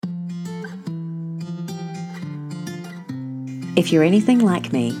If you're anything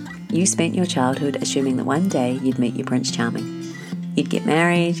like me, you spent your childhood assuming that one day you'd meet your Prince Charming. You'd get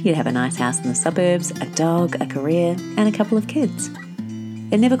married, you'd have a nice house in the suburbs, a dog, a career, and a couple of kids.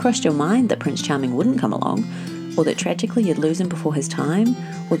 It never crossed your mind that Prince Charming wouldn't come along, or that tragically you'd lose him before his time,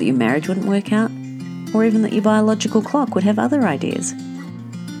 or that your marriage wouldn't work out, or even that your biological clock would have other ideas.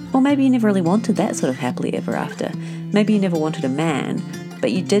 Or maybe you never really wanted that sort of happily ever after. Maybe you never wanted a man,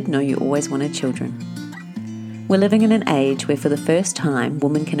 but you did know you always wanted children. We're living in an age where for the first time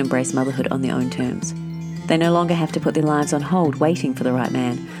women can embrace motherhood on their own terms. They no longer have to put their lives on hold waiting for the right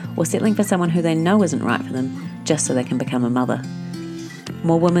man, or settling for someone who they know isn't right for them, just so they can become a mother.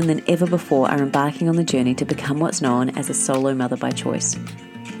 More women than ever before are embarking on the journey to become what's known as a solo mother by choice.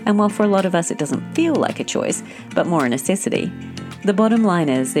 And while for a lot of us it doesn't feel like a choice, but more a necessity, the bottom line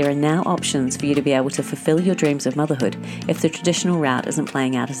is there are now options for you to be able to fulfill your dreams of motherhood if the traditional route isn't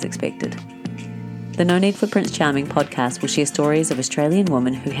playing out as expected. The No Need for Prince Charming podcast will share stories of Australian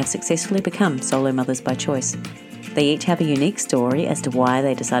women who have successfully become solo mothers by choice. They each have a unique story as to why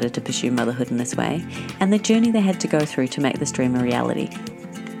they decided to pursue motherhood in this way, and the journey they had to go through to make this dream a reality.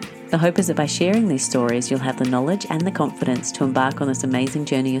 The hope is that by sharing these stories, you'll have the knowledge and the confidence to embark on this amazing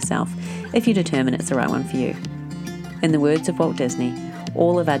journey yourself, if you determine it's the right one for you. In the words of Walt Disney,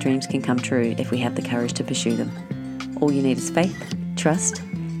 all of our dreams can come true if we have the courage to pursue them. All you need is faith, trust,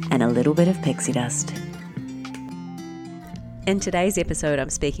 and a little bit of pixie dust. In today's episode, I'm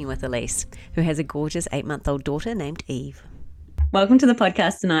speaking with Elise, who has a gorgeous 8-month-old daughter named Eve. Welcome to the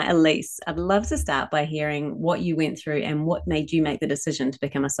podcast tonight, Elise. I'd love to start by hearing what you went through and what made you make the decision to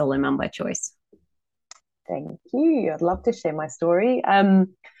become a solo mum by choice. Thank you. I'd love to share my story. I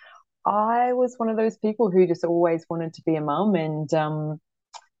was one of those people who just always wanted to be a mum, and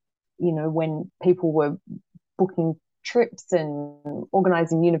when people were booking trips and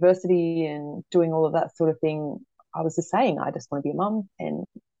organising university and doing all of that sort of thing, I was just saying I just want to be a mum, and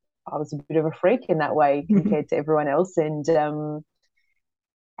I was a bit of a freak in that way compared to everyone else, and that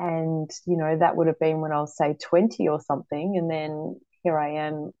would have been when I was say 20 or something, and then here I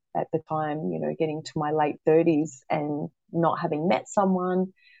am at the time, getting to my late 30s and not having met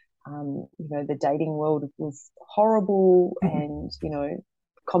someone. The dating world was horrible, and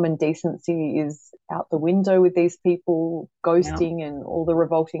common decency is out the window with these people, ghosting and all the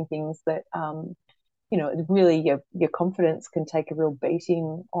revolting things that really your confidence can take a real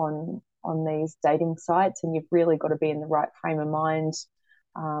beating on these dating sites, and you've really got to be in the right frame of mind.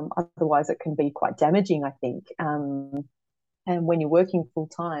 Otherwise it can be quite damaging, I think. And when you're working full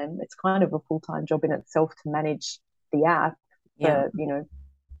time, it's kind of a full-time job in itself to manage the app for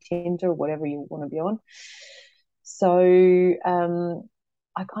Tinder or whatever you want to be on. So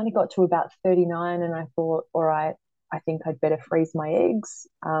I kind of got to about 39 and I thought, all right, I think I'd better freeze my eggs.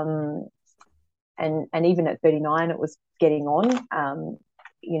 And even at 39, it was getting on.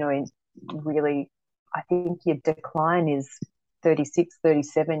 Really, I think your decline is 36,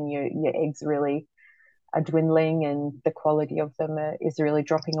 37. Your eggs really are dwindling, and the quality of them is really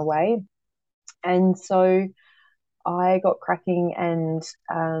dropping away. And so I got cracking and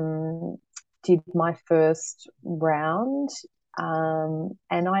did my first round, and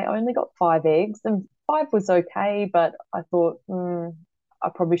I only got 5 eggs, and 5 was okay, but I thought I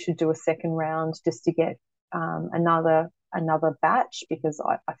probably should do a second round just to get another batch, because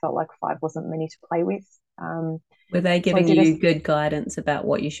I felt like 5 wasn't many to play with. Were they giving you good guidance about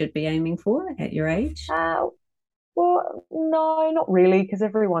what you should be aiming for at your age? Well, no, not really, because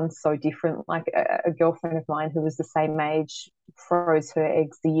everyone's so different. Like a girlfriend of mine who was the same age froze her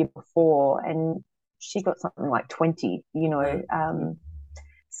eggs the year before, and she got something like 20,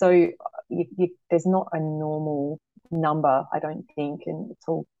 So there's not a normal number, I don't think, and it's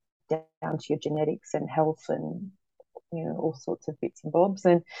all down to your genetics and health and, all sorts of bits and bobs.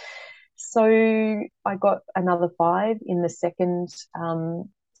 And so I got another 5 in the second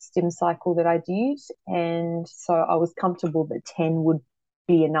stim cycle that I did, and so I was comfortable that 10 would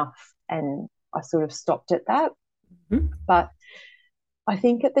be enough, and I sort of stopped at that. But I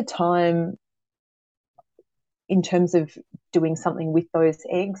think at the time, in terms of doing something with those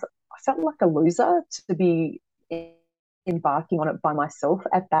eggs, I felt like a loser to be embarking on it by myself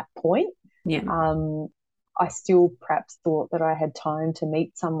at that point. I still perhaps thought that I had time to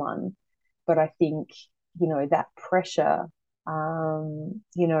meet someone, but I think that pressure on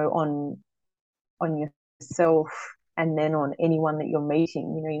yourself, and then on anyone that you're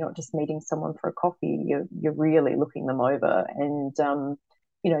meeting. You're not just meeting someone for a coffee, you're really looking them over, and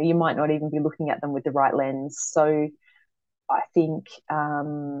you might not even be looking at them with the right lens. So I think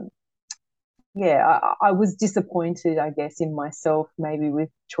I was disappointed, I guess, in myself, maybe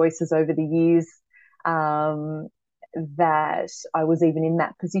with choices over the years, that I was even in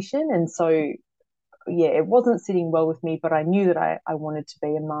that position. And so, yeah, it wasn't sitting well with me, but I knew that I wanted to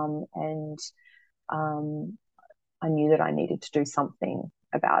be a mum, and um, I knew that I needed to do something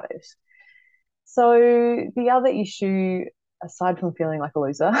about it. So the other issue, aside from feeling like a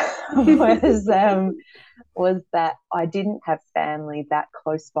loser, was that I didn't have family that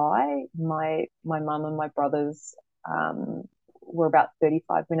close by. My mum and my brothers were about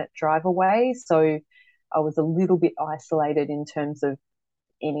 35-minute drive away, so I was a little bit isolated in terms of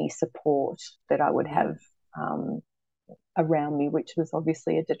any support that I would Yeah. have around me, which was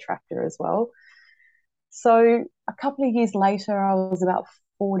obviously a detractor as well. So a couple of years later, I was about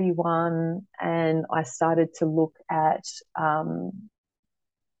 41, and I started to look at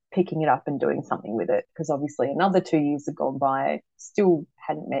picking it up and doing something with it, because obviously another 2 years had gone by, still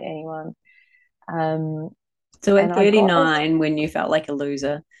hadn't met anyone. Um, So and at I got as 39, when you felt like a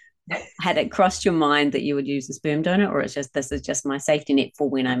loser, had it crossed your mind that you would use a sperm donor, or it's just this is just my safety net for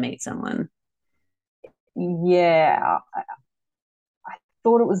when I meet someone? Yeah, I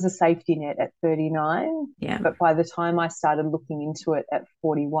thought it was a safety net at 39, Yeah. but by the time I started looking into it at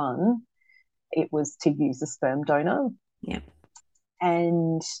 41, it was to use a sperm donor. Yeah.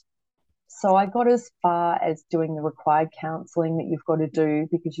 And so I got as far as doing the required counselling that you've got to do,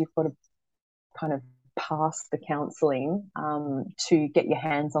 because you've got to kind of pass the counselling to get your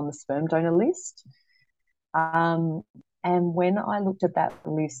hands on the sperm donor list. And when I looked at that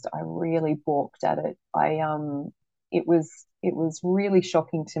list, I really balked at it. It was really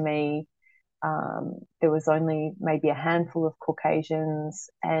shocking to me. There was only maybe a handful of Caucasians,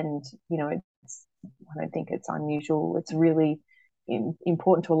 and I don't think it's unusual. It's really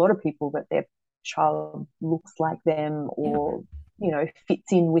important to a lot of people that their child looks like them, Yeah. or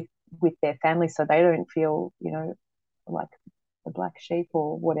fits in with their family, so they don't feel like the black sheep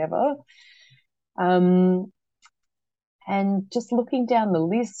or whatever. Um, and just looking down the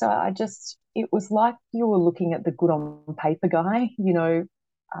list, it was like you were looking at the good on paper guy, because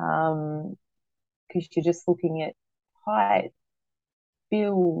you're just looking at height,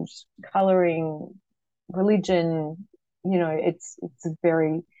 build, coloring, religion. It's a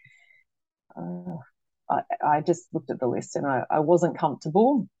very. I just looked at the list, and I wasn't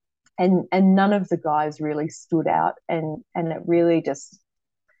comfortable, and none of the guys really stood out, and it really just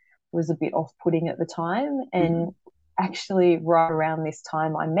was a bit off putting at the time. Mm-hmm. And actually, right around this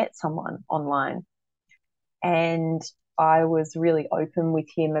time, I met someone online, and I was really open with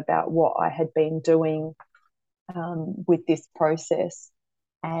him about what I had been doing with this process.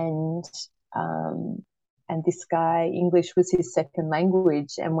 And um, and this guy, English was his second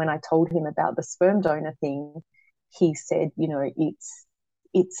language. And when I told him about the sperm donor thing, he said,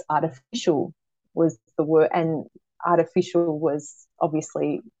 it's artificial was the word, and artificial was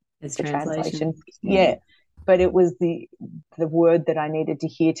obviously It's the translation. translation. Yeah. Yeah, but it was the word that I needed to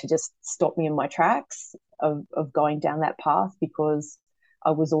hear to just stop me in my tracks of going down that path, because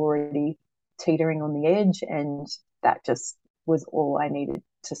I was already teetering on the edge, and that just was all I needed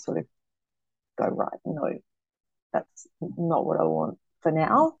to sort of go, right, no, that's not what I want for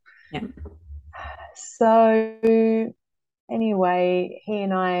now. Yeah. So anyway, he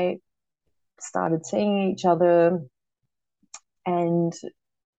and I started seeing each other, and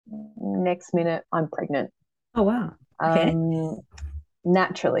next minute I'm pregnant. Oh, wow. Okay. Um,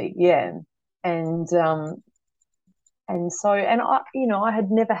 naturally, yeah. And and I had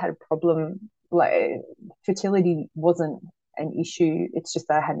never had a problem. Like, fertility wasn't an issue. It's just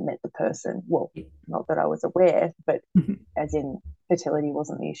that I hadn't met the person. Well, not that I was aware, but as in, fertility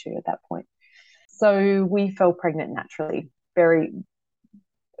wasn't the issue at that point. So we fell pregnant naturally, very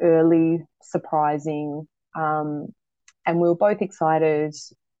early, surprising, and we were both excited.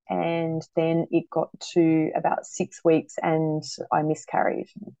 And then it got to about 6 weeks, and I miscarried.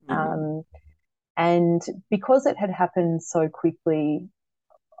 Mm-hmm. And because it had happened so quickly,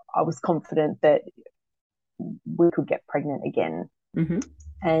 I was confident that we could get pregnant again. Mm-hmm.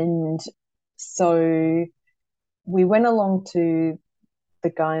 And so we went along to the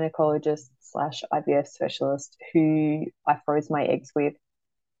gynecologist slash IVF specialist who I froze my eggs with,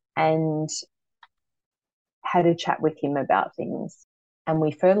 and had a chat with him about things. And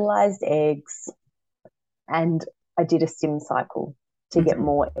we fertilized eggs, and I did a stim cycle to get Mm-hmm.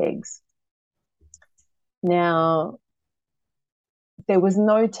 more eggs. Now, there was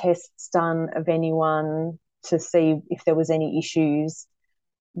no tests done of anyone to see if there was any issues.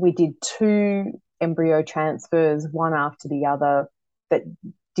 We did 2 embryo transfers, one after the other, that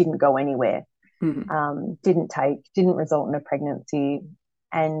didn't go anywhere. Mm-hmm. Didn't result in a pregnancy.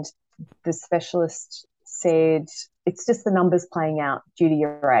 And the specialist said, it's just the numbers playing out due to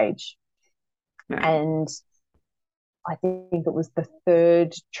your age. Right. And I think it was the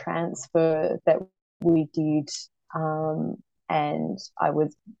third transfer that we did. And I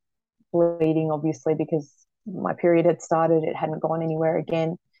was bleeding, obviously, because my period had started. It hadn't gone anywhere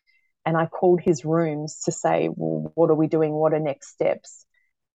again. And I called his rooms to say, well, what are we doing? What are next steps?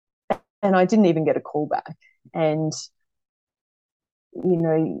 And I didn't even get a call back. And,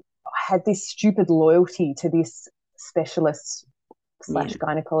 I had this stupid loyalty to this specialist Yeah. slash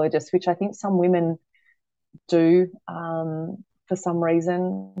gynecologist, which I think some women do, for some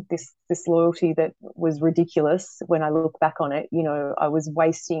reason. This loyalty that was ridiculous. When I look back on it, I was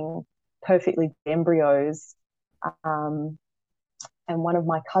wasting perfectly good embryos. Um, and one of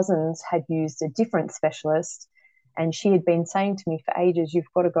my cousins had used a different specialist, and she had been saying to me for ages,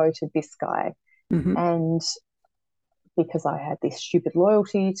 you've got to go to this guy. Mm-hmm. And because I had this stupid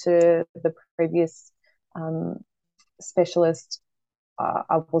loyalty to the previous specialist,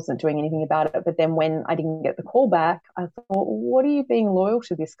 I wasn't doing anything about it. But then when I didn't get the call back, I thought, what are you being loyal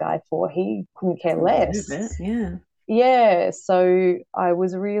to this guy for? He couldn't care Prove less. it. Yeah. Yeah. So I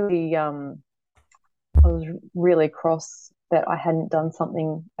was really cross that I hadn't done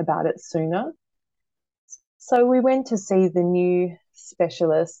something about it sooner. So we went to see the new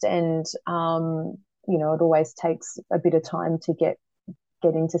specialist, and it always takes a bit of time to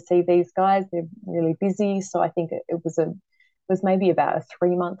getting to see these guys. They're really busy, so I think it was maybe about a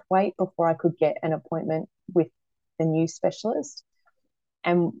 3-month wait before I could get an appointment with the new specialist.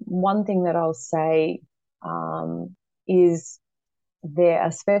 And one thing that I'll say is there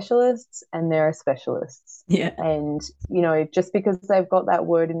are specialists and there are specialists. Yeah. And, just because they've got that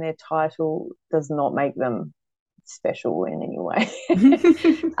word in their title does not make them special in any way.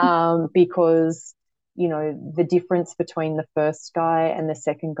 Because, the difference between the first guy and the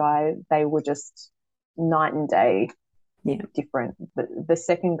second guy, they were just night and day Yeah. different. The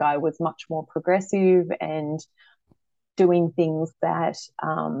second guy was much more progressive and doing things that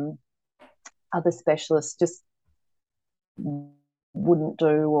other specialists just wouldn't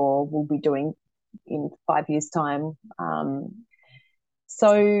do or will be doing in 5 years' time.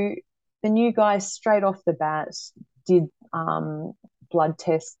 So the new guy straight off the bat did blood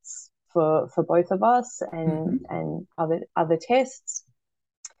tests for both of us and Mm-hmm. and other tests,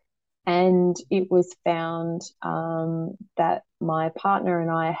 and it was found that my partner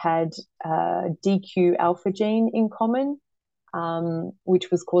and I had DQ alpha gene in common, which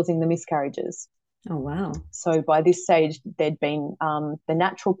was causing the miscarriages. Oh, wow. So by this stage, there'd been the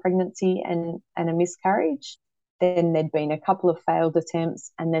natural pregnancy and a miscarriage. Then there'd been a couple of failed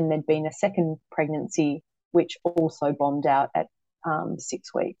attempts, and then there'd been a second pregnancy, which also bombed out at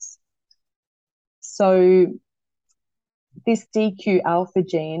 6 weeks. So this DQ alpha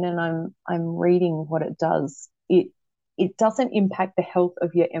gene, and I'm reading what it does. It doesn't impact the health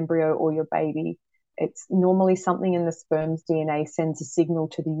of your embryo or your baby. It's normally something in the sperm's DNA sends a signal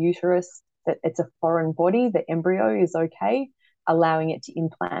to the uterus that it's a foreign body, the embryo is okay, allowing it to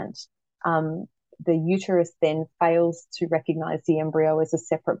implant. The uterus then fails to recognize the embryo as a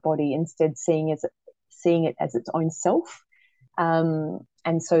separate body, instead seeing it as its own self.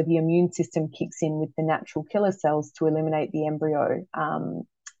 And so the immune system kicks in with the natural killer cells to eliminate the embryo.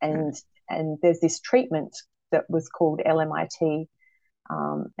 And there's this treatment that was called LMIT,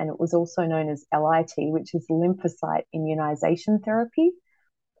 and it was also known as LIT, which is lymphocyte immunization therapy.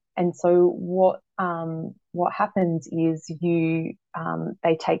 And so what happens is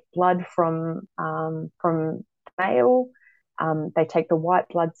they take blood from male, they take the white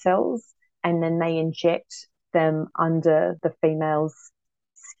blood cells, and then they inject them under the female's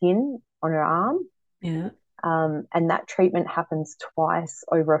skin on her arm. Yeah. And that treatment happens twice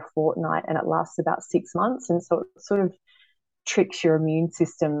over a fortnight, and it lasts about 6 months. And so it sort of tricks your immune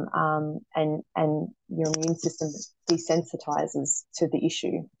system, and your immune system desensitizes to the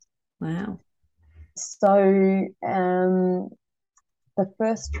issue. Wow. So the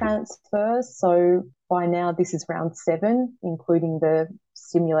first transfer, so by now this is round 7, including the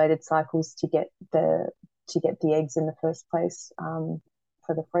stimulated cycles to get the eggs in the first place,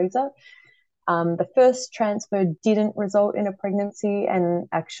 for the freezer. The first transfer didn't result in a pregnancy, and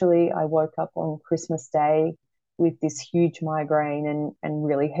actually I woke up on Christmas Day with this huge migraine and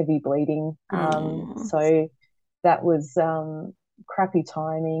really heavy bleeding. So that was crappy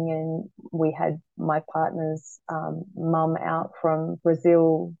timing, and we had my partner's mum out from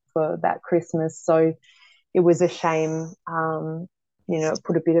Brazil for that Christmas, so it was a shame. It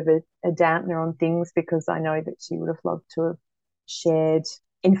put a bit of a dampener on things, because I know that she would have loved to have shared.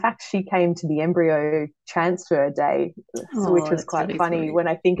 In fact, she came to the embryo transfer day, which was quite really funny sweet. when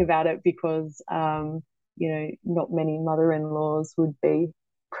I think about it, because not many mother-in-laws would be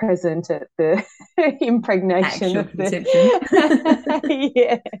present at the impregnation Actual of the conception.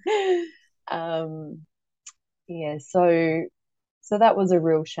 yeah. Um, yeah, so that was a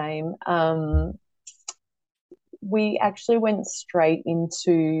real shame. We actually went straight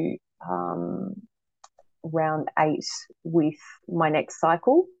into round 8 with my next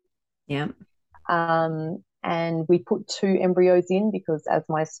cycle. Yeah. And we put 2 embryos in because, as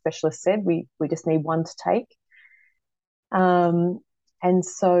my specialist said, we just need one to take. And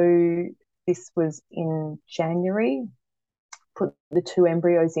so this was in January, put the 2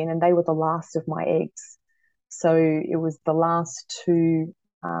 embryos in, and they were the last of my eggs. So it was the last 2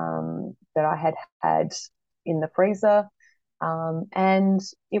 that I had in the freezer, and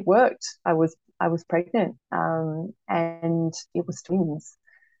it worked. I was pregnant, and it was twins.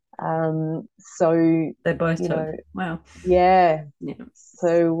 So They both you took. know, Wow. yeah. Yeah.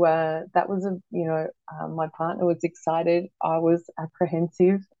 So that was my partner was excited. I was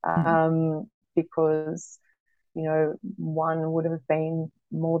apprehensive, Mm. because one would have been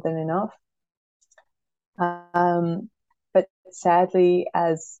more than enough. But sadly,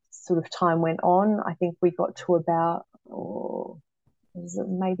 as sort of time went on, I think we got to about,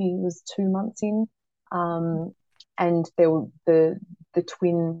 maybe it was 2 months in, and there were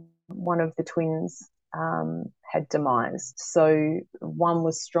one of the twins had demised. So one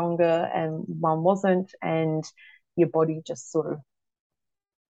was stronger and one wasn't, and your body just sort of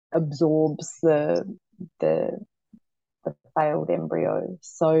absorbs the, the failed embryo.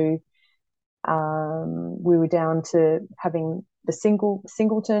 So we were down to having the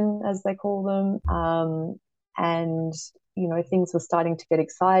singleton, as they call them, and things were starting to get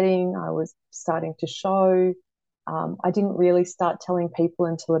exciting. I was starting to show. I didn't really start telling people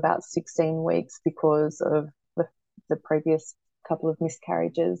until about 16 weeks because of the previous couple of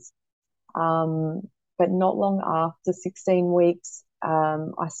miscarriages. But not long after 16 weeks,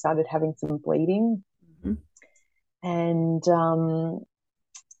 I started having some bleeding. Mm-hmm. And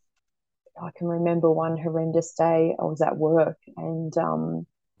I can remember one horrendous day I was at work, and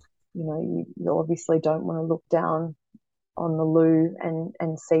you obviously don't want to look down on the loo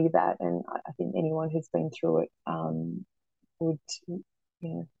and see that. And I think anyone who's been through it would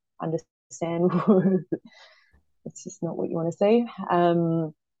understand. It's just not what you want to see.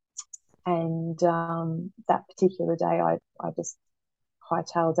 And that particular day, I just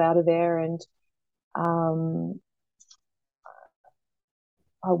hightailed out of there, and um,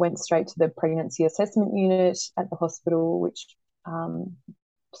 I went straight to the pregnancy assessment unit at the hospital, which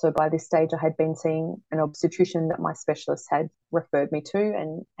so by this stage I had been seeing an obstetrician that my specialist had referred me to,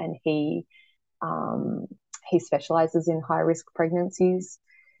 and he specialises in high risk pregnancies,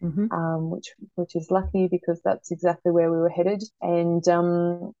 Mm-hmm. which is lucky because that's exactly where we were headed. And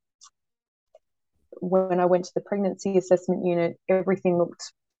when I went to the pregnancy assessment unit, everything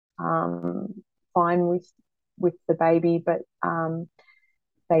looked fine with the baby, but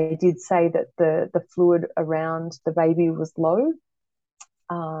they did say that the fluid around the baby was low.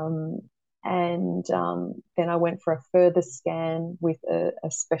 And then I went for a further scan with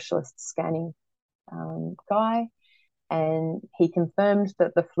a specialist scanning guy, and he confirmed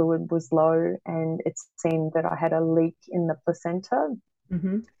that the fluid was low, and it seemed that I had a leak in the placenta.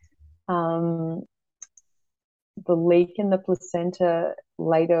 Mm-hmm. The leak in the placenta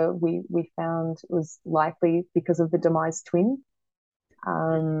later we found was likely because of the demised twin,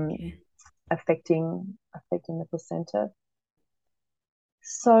 Okay. affecting the placenta.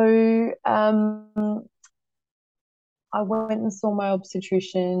 So I went and saw my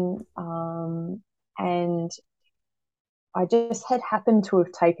obstetrician, and I just had happened to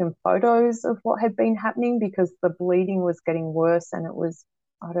have taken photos of what had been happening because the bleeding was getting worse, and it was,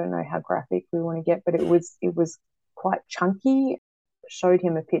 I don't know how graphic we want to get, but it was quite chunky. Showed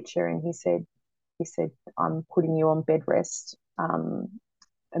him a picture, and he said I'm putting you on bed rest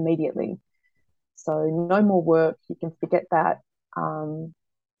immediately. So no more work. You can forget that.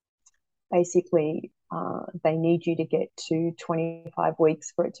 Basically, they need you to get to 25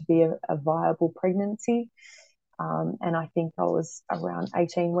 weeks for it to be a viable pregnancy. And I think I was around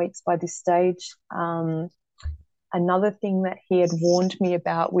 18 weeks by this stage. Another thing that he had warned me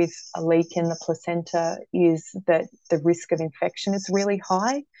about with a leak in the placenta is that the risk of infection is really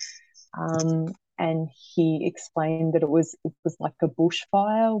high. And he explained that it was like a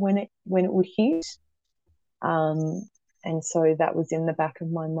bushfire when it would hit. And so that was in the back of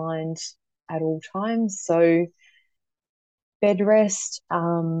my mind at all times. So bed rest,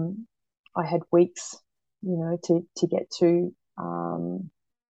 I had weeks, to get to.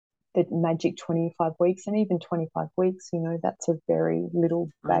 the magic 25 weeks, and even 25 weeks, that's a very little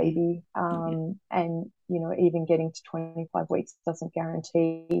Tiny. baby. Yeah. And, even getting to 25 weeks doesn't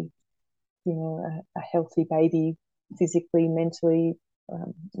guarantee, a healthy baby physically, mentally,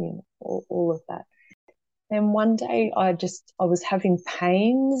 all of that. And one day I was having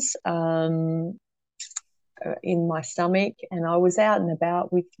pains in my stomach, and I was out and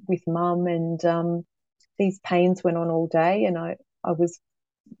about with mum, and these pains went on all day, and I was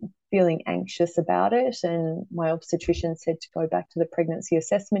feeling anxious about it, and my obstetrician said to go back to the pregnancy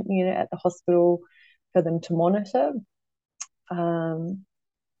assessment unit at the hospital for them to monitor.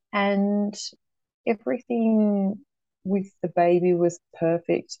 And everything with the baby was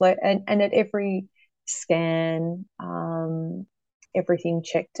perfect. And at every scan, everything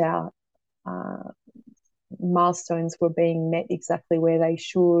checked out. Milestones were being met exactly where they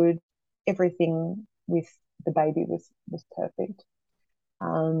should. Everything with the baby was perfect.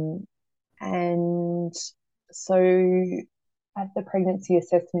 And so at the pregnancy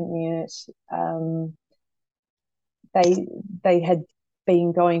assessment unit, they they had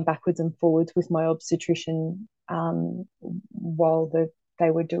been going backwards and forwards with my obstetrician while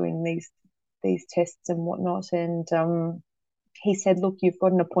they were doing these tests and whatnot. And he said, "Look, you've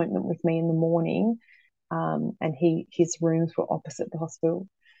got an appointment with me in the morning." And his rooms were opposite the hospital.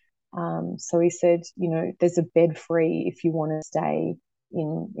 So he said, there's a bed free if you want to stay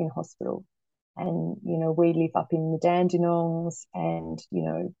in hospital. And, we live up in the Dandenongs, and,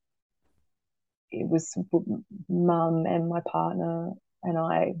 it was mum and my partner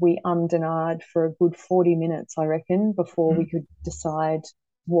and we ummed and ahed for a good 40 minutes, I reckon, before we could decide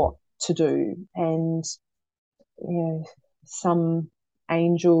what to do. And, some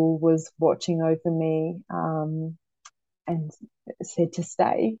angel was watching over me and said to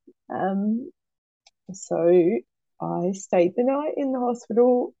stay. So I stayed the night in the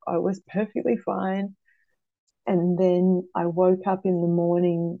hospital. I was perfectly fine. And then I woke up in the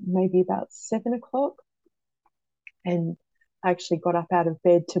morning, maybe about 7 o'clock, and I actually got up out of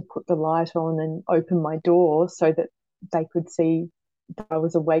bed to put the light on and open my door so that they could see that I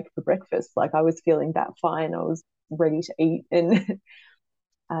was awake for breakfast. Like, I was feeling that fine. I was ready to eat. And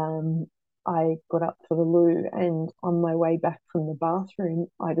I got up for the loo, and on my way back from the bathroom,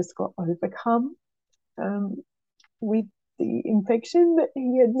 I just got overcome um, with the infection that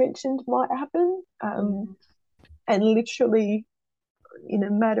he had mentioned might happen. And literally, in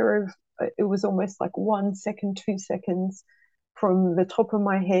a matter of, it was almost like 1 second, 2 seconds, from the top of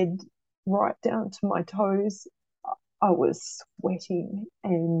my head right down to my toes, I was sweating,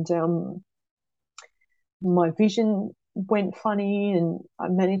 and my vision went funny, and I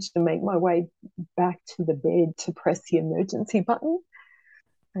managed to make my way back to the bed to press the emergency button.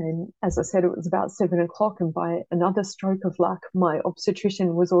 And as I said, it was about 7 o'clock, and by another stroke of luck, my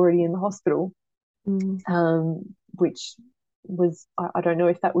obstetrician was already in the hospital, which was, I don't know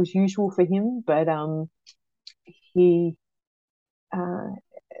if that was usual for him, but he, uh,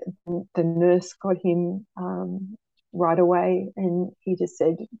 the nurse got him right away, and he just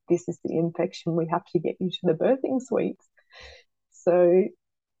said, "This is the infection. We have to get you to the birthing suites." So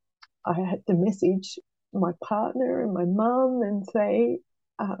I had to message my partner and my mum and say,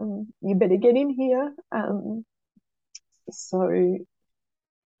 "You better get in here." So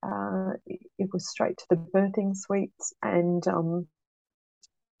it was straight to the birthing suites, and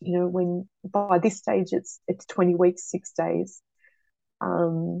when by this stage it's 20 weeks, 6 days,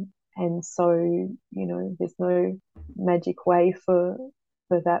 and so there's no magic way for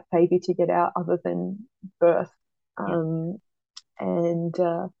that baby to get out other than birth. Yeah. And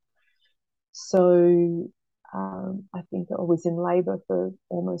so I think I was in labor for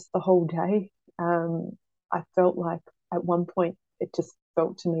almost the whole day. I felt like at one point it just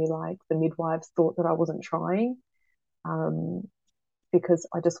felt to me like the midwives thought that I wasn't trying, um, because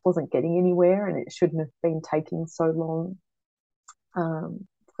I just wasn't getting anywhere, and it shouldn't have been taking so long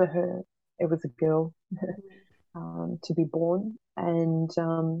for her. It was a girl to be born, and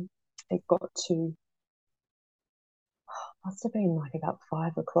it got to, must have been like about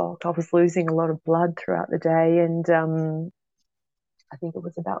 5 o'clock. I was losing a lot of blood throughout the day, and I think it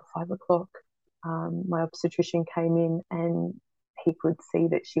was about 5 o'clock. My obstetrician came in, and he could see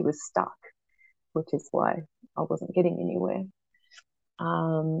that she was stuck, which is why I wasn't getting anywhere.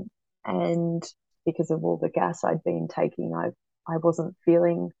 And because of all the gas I'd been taking, I wasn't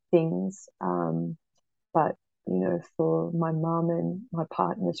feeling things. But for my mum and my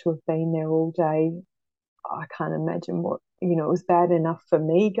partner to have been there all day, I can't imagine what, it was bad enough for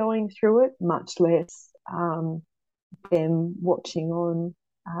me going through it, much less them watching on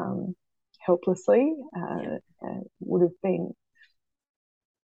helplessly. Yeah. Would have been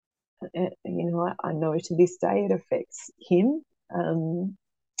I know to this day it affects him.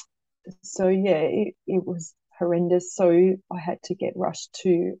 So yeah, it was horrendous. So I had to get rushed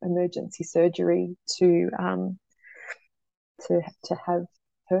to emergency surgery to have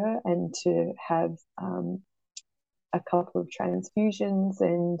her and to have a couple of transfusions.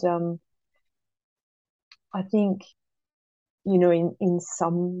 And I think, in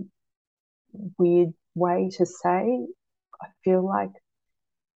some weird way to say, I feel like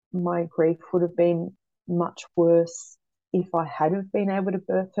my grief would have been much worse if I had have been able to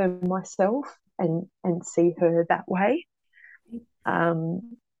birth her myself and see her that way.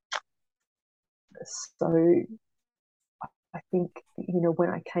 Um, so I think, when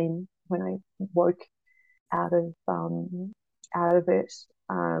I woke out of it,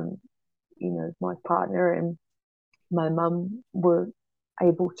 my partner and my mum were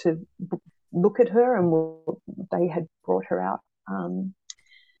able to look at her, and they had brought her out, and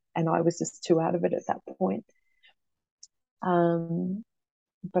I was just too out of it at that point.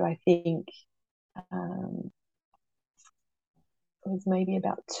 But I think um, it was maybe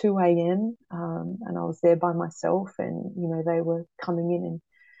about 2 a.m. And I was there by myself, and they were coming in and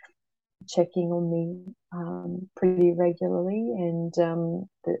checking on me pretty regularly, and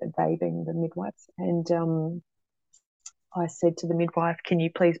they being the midwives. And I said to the midwife, "Can you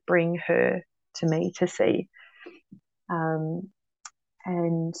please bring her to me to see?" Um,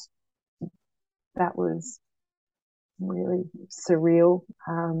 and that was really surreal,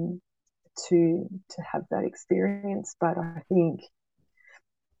 to have that experience. But I think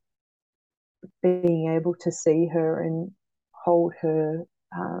being able to see her and hold her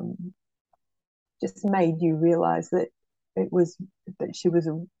just made you realize that it was that she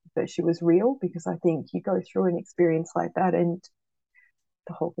was real, because I think you go through an experience like that and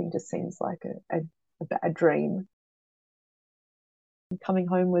the whole thing just seems like a bad dream. Coming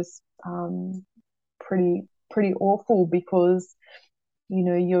home was pretty awful, because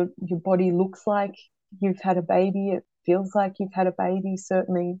your body looks like you've had a baby, it feels like you've had a baby,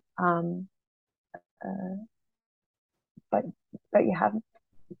 certainly, uh, but you have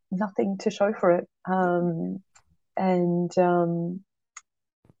nothing to show for it. And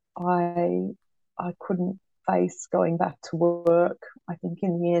I I couldn't face going back to work. I think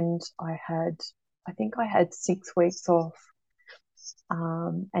in the end I think I had 6 weeks off,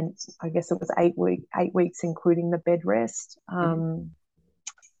 and I guess it was 8 weeks including the bed rest.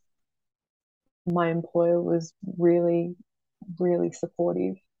 My employer was really, really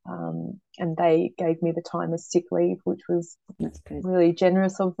supportive, and they gave me the time as sick leave, which was really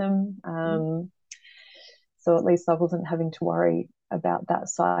generous of them. So at least I wasn't having to worry about that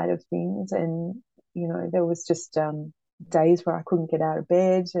side of things. And there was just days where I couldn't get out of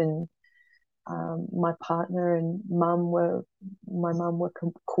bed, and my partner and my mum were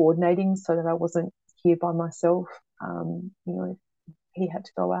coordinating so that I wasn't here by myself. If he had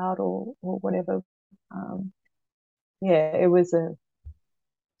to go out or whatever. Um, yeah, it was a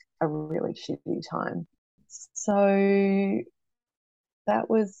really shitty time. So that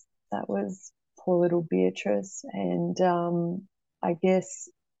was poor little Beatrice. And I guess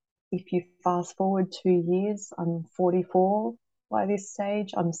if you fast forward 2 years, I'm 44 by this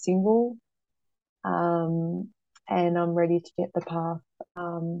stage. I'm single, um, and I'm ready to get back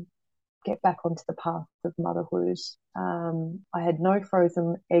onto the path of motherhood. I had no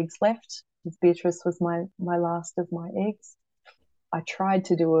frozen eggs left, because Beatrice was my last of my eggs. I tried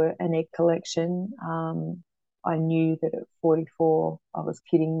to do an egg collection. I knew that at 44 I was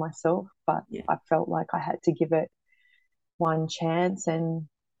kidding myself, but I felt like I had to give it one chance. And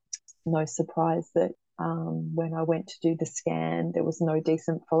no surprise that when I went to do the scan, there was no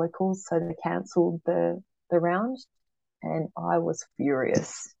decent follicles, so they cancelled the round, and I was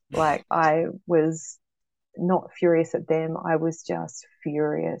furious. Like, I was not furious at them, I was just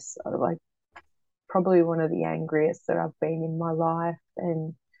furious. Like, probably one of the angriest that I've been in my life.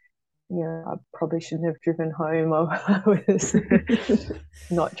 And I probably shouldn't have driven home. I was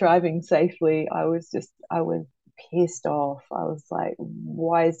not driving safely. I was pissed off. I was like,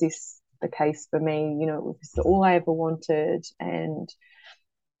 why is this the case for me? It was all I ever wanted. And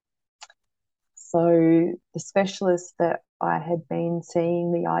so the specialist that I had been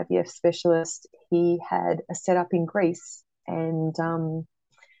seeing, the IVF specialist, he had a setup in Greece, and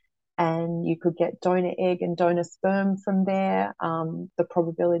you could get donor egg and donor sperm from there. The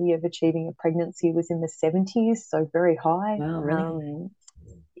probability of achieving a pregnancy was in the 70s, so very high. Wow, really?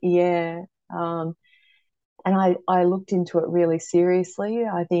 Yeah. And I looked into it really seriously.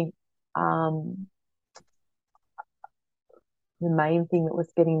 I think the main thing that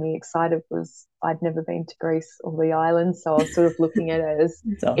was getting me excited was I'd never been to Greece or the islands, so I was sort of looking at it as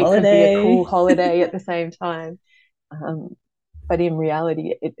It's a it could be a holiday. cool holiday at the same time. Um, but in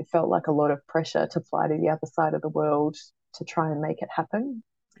reality, it felt like a lot of pressure to fly to the other side of the world to try and make it happen.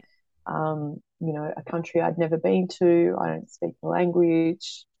 A country I'd never been to. I don't speak the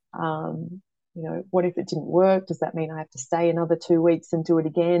language. What if it didn't work? Does that mean I have to stay another 2 weeks and do it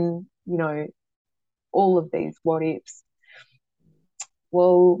again? All of these what ifs.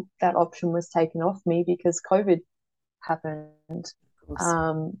 Well, that option was taken off me because COVID happened.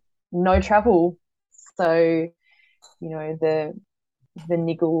 No travel. So, the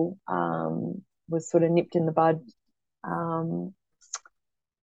niggle was sort of nipped in the bud. And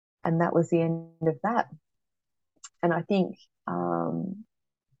that was the end of that. And I think,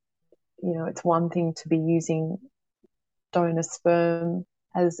 it's one thing to be using donor sperm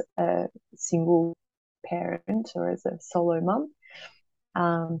as a single parent or as a solo mum.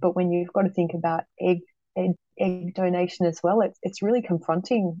 But when you've got to think about egg donation as well, it's really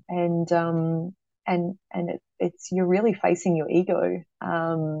confronting, and it's you're really facing your ego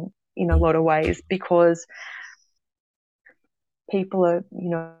in a lot of ways, because people are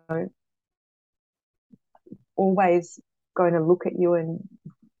always going to look at you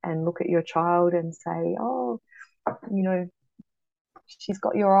and look at your child and say, oh, she's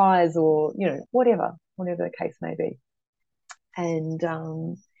got your eyes, or whatever the case may be. And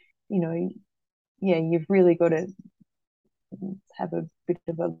you've really got to have a bit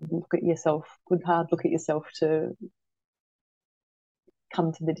of a look at yourself, good hard look at yourself, to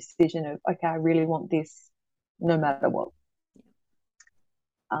come to the decision of, okay, I really want this no matter what.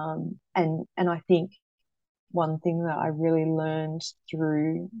 And I think one thing that I really learned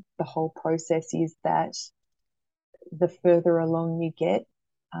through the whole process is that the further along you get,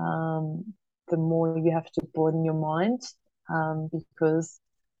 the more you have to broaden your mind, because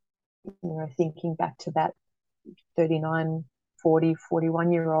thinking back to that 39, 40,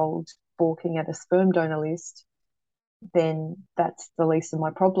 41-year-old balking at a sperm donor list, then that's the least of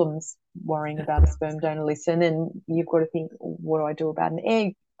my problems, worrying about a sperm donor list. And then you've got to think, what do I do about an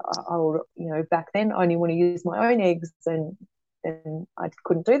egg? I'll, back then I only want to use my own eggs, and then I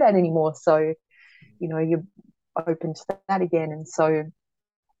couldn't do that anymore. So, you're open to that again. And so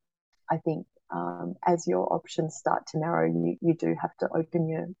I think as your options start to narrow, you do have to open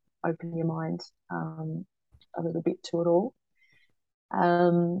your mind a little bit to it all.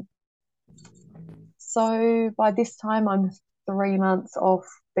 So by this time, I'm 3 months off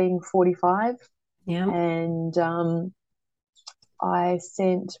being 45. Yeah. And I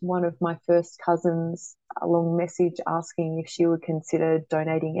sent one of my first cousins a long message asking if she would consider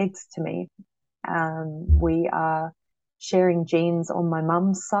donating eggs to me. We are sharing genes on my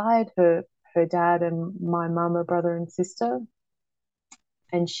mum's side. Her dad and my mum are brother and sister.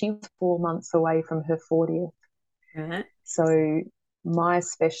 And she was 4 months away from her 40th. Right. So my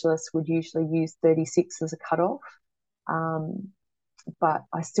specialist would usually use 36 as a cutoff. But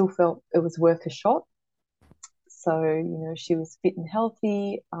I still felt it was worth a shot. So, she was fit and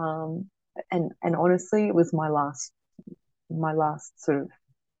healthy. And honestly, it was my last sort of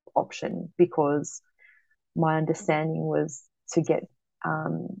option, because my understanding was to get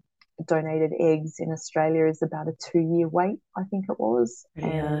donated eggs in Australia is about a 2-year wait, I think it was.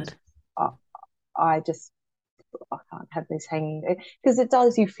 Pretty hard. I can't have this hanging, because it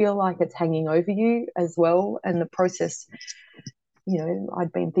does, you feel like it's hanging over you as well. And the process,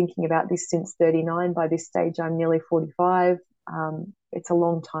 I'd been thinking about this since 39. By this stage, I'm nearly 45. It's a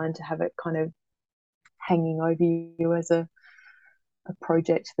long time to have it kind of hanging over you as a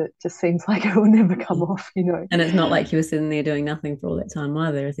project that just seems like it will never come off. And it's not like you were sitting there doing nothing for all that time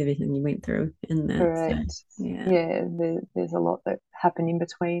either, as everything you went through in that. Correct. So, yeah, there's a lot that happened in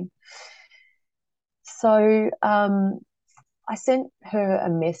between. So I sent her a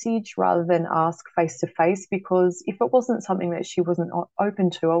message rather than ask face to face, because if it wasn't something that she wasn't open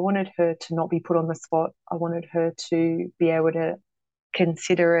to, I wanted her to not be put on the spot. I wanted her to be able to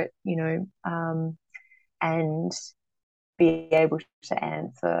consider it, and be able to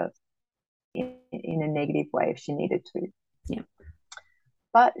answer in a negative way if she needed to. Yeah.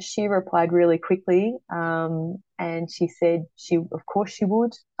 But she replied really quickly, and she said of course she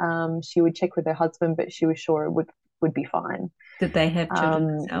would. She would check with her husband, but she was sure it would be fine. Did they have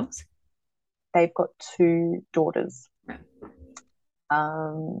children themselves? They've got 2 daughters. Right.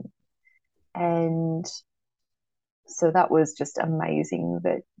 And so that was just amazing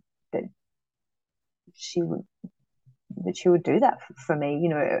that she would do that for me.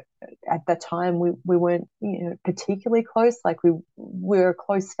 At that time we weren't particularly close. Like we were a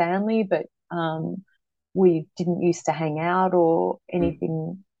close family, but we didn't used to hang out or Mm.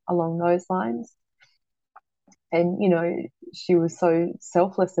 anything along those lines. And, she was so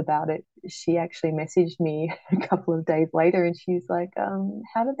selfless about it. She actually messaged me a couple of days later and she's like,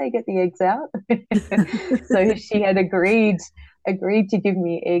 how did they get the eggs out? So she had agreed to give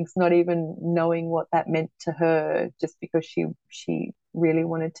me eggs, not even knowing what that meant to her, just because she really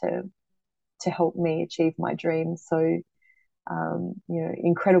wanted to help me achieve my dreams. So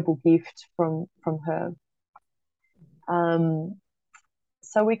incredible gift from her. Um,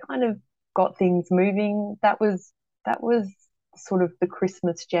 so we kind of got things moving. That was sort of the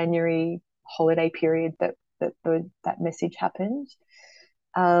Christmas January holiday period that message happened.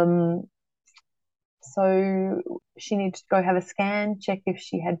 Um, so she needed to go have a scan, check if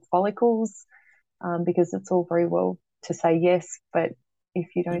she had follicles, because it's all very well to say yes, but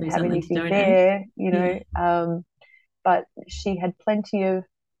if you That'd don't be have something to anything donate. there, Yeah. but she had plenty of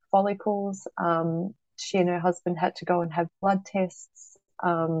follicles. She and her husband had to go and have blood tests.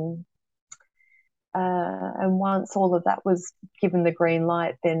 And once all of that was given the green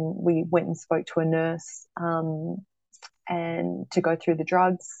light, then we went and spoke to a nurse, and to go through the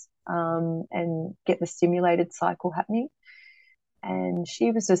drugs, and get the stimulated cycle happening. And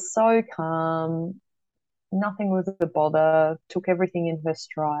she was just so calm. Nothing was a bother. Took everything in her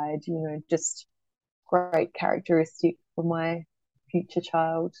stride. Just great characteristic for my future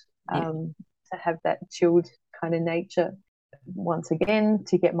child, Yeah. to have that chilled kind of nature. Once again,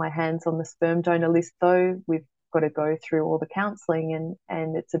 to get my hands on the sperm donor list, though, we've got to go through all the counselling,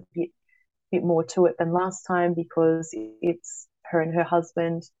 and it's a bit more to it than last time, because it's her and her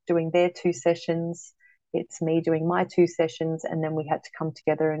husband doing their 2 sessions, it's me doing my 2 sessions, and then we had to come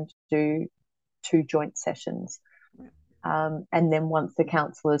together and do 2 joint sessions. And then once the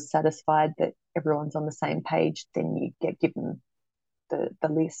counsellor is satisfied that everyone's on the same page, then you get given the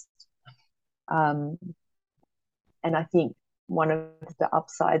list. Um, and I think one of the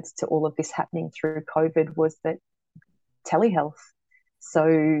upsides to all of this happening through COVID was that telehealth.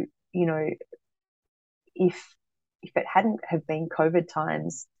 So, if it hadn't have been COVID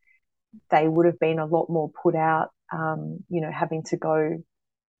times, they would have been a lot more put out, having to go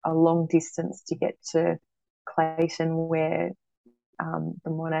a long distance to get to Clayton, where the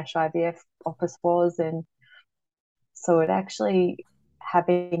Monash IVF office was. And so it actually,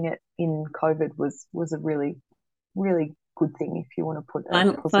 having it in COVID was a really, really good thing, if you want to put a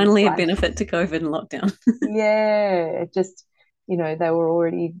positive Finally, a light. benefit to COVID and lockdown. Yeah, it just, they were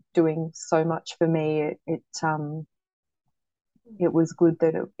already doing so much for me. It was good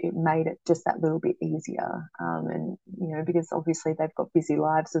that it made it just that little bit easier. And, because obviously they've got busy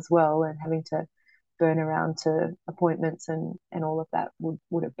lives as well, and having to burn around to appointments and all of that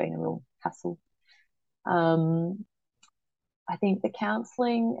would have been a real hassle. Um, I think the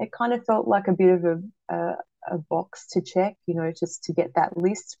counselling, it kind of felt like a bit of a box to check, just to get that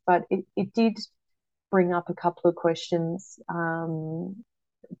list. But it did bring up a couple of questions,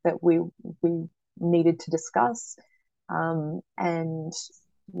 that we needed to discuss. And,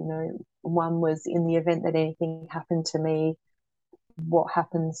 one was, in the event that anything happened to me, what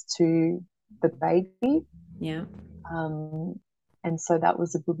happens to the baby? Yeah. Um, and so that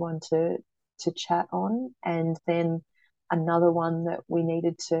was a good one to chat on. And then another one that we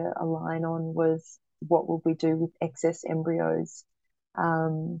needed to align on was, what will we do with excess embryos?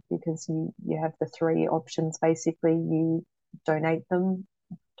 Because you have the 3 options basically: you donate them,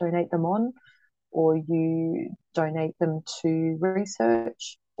 on, or you donate them to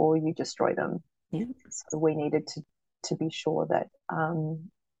research, or you destroy them. Yeah. So we needed to be sure that,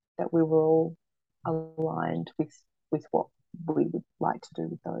 that we were all aligned with what we would like to do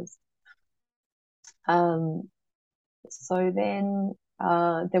with those. Um, so then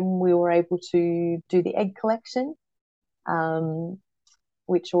we were able to do the egg collection, um,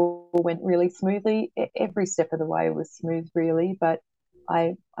 which all went really smoothly. Every step of the way was smooth, really. But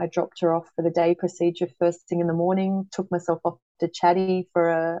I dropped her off for the day procedure first thing in the morning, took myself off to Chatty for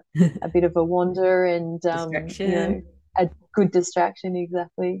a bit of a wander, and, Distraction. a good distraction,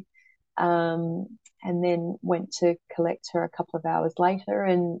 exactly. Um, and then went to collect her a couple of hours later,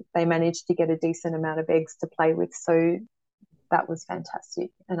 and they managed to get a decent amount of eggs to play with. So that was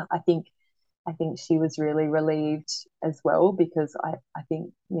fantastic. And I think she was really relieved as well, because I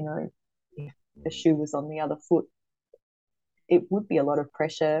think, if the shoe was on the other foot, it would be a lot of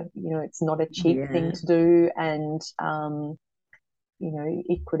pressure. It's not a cheap thing Yeah. to do, and,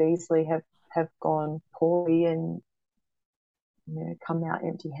 it could easily have gone poorly, and, come out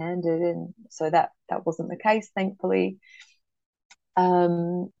empty-handed. And so that wasn't the case, thankfully.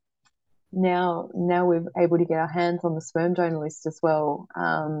 Um, now we're able to get our hands on the sperm donor list as well,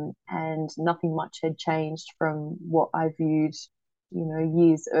 and nothing much had changed from what I viewed,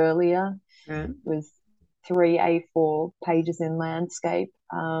 years earlier. Right. It was 3 A4 pages in landscape,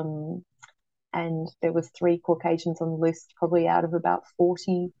 and there was 3 Caucasians on the list, probably out of about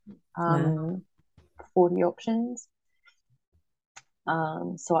 40, Wow. 40 options.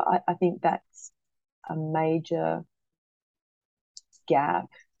 So I think that's a major gap.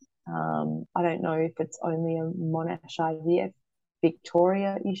 I don't know if it's only a Monash IVF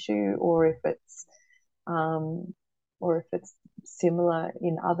Victoria issue, um, or if it's similar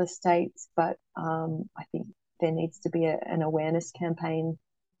in other states. But I think there needs to be an awareness campaign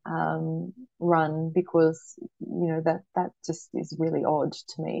run, because that just is really odd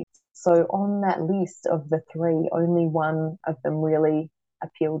to me. So on that list of the three, only one of them really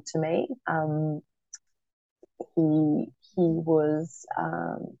appealed to me. He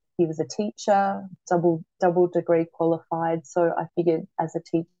was a teacher, double degree qualified. So I figured as a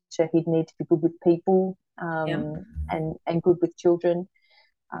teacher he'd need to be good with people, Yeah. and good with children,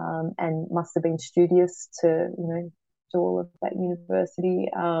 and must have been studious to do all of that university.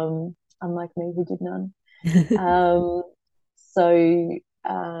 Unlike me, who did none. Um, so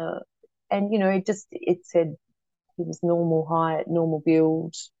and it said he was normal height, normal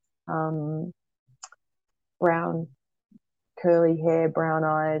build, um, brown curly hair, brown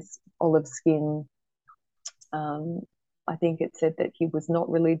eyes, olive skin. Um, I think it said that he was not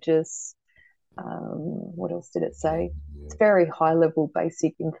religious. What else did it say? It's very high level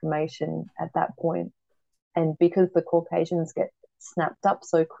basic information at that point. And because the Caucasians get snapped up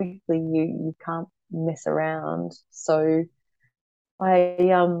so quickly, you can't mess around. So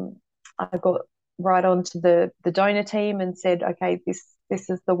I got right onto the donor team and said, okay, this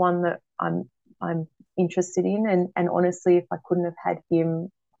is the one that I'm interested in. And honestly, if I couldn't have had him,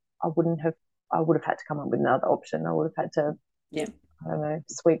 I wouldn't have. I would have had to come up with another option. I would have had to, Yeah. I don't know,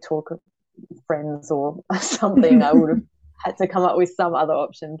 sweet talk friends or something. I would have had to come up with some other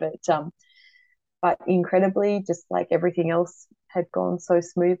option. But incredibly, just like everything else had gone so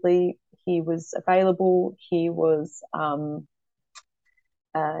smoothly, he was available. He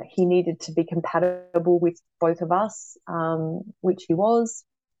needed to be compatible with both of us, which he was,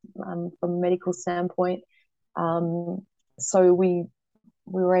 from a medical standpoint. So we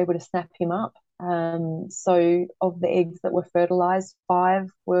were able to snap him up. So of the eggs that were fertilized, 5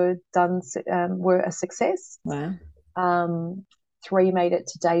 were a success. Wow. 3 made it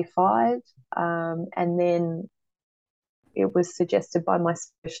to day 5, and then it was suggested by my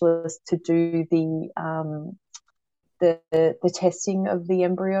specialist to do the testing of the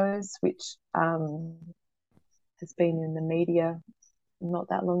embryos, which has been in the media not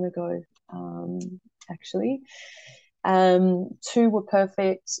that long ago, actually. 2 were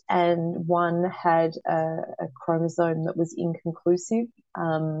perfect, and 1 had a chromosome that was inconclusive.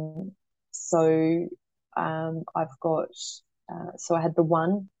 So I've got, so I had the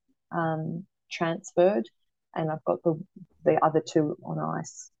 1 transferred, and I've got the other 2 on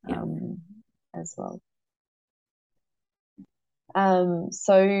ice, Yeah. as well.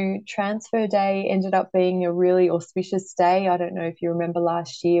 So transfer day ended up being a really auspicious day. I don't know if you remember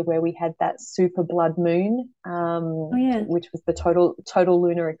last year where we had that super blood moon, Oh yeah. which was the total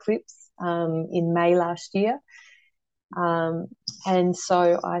lunar eclipse, in May last year. And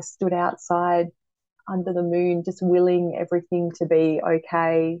so I stood outside under the moon, just willing everything to be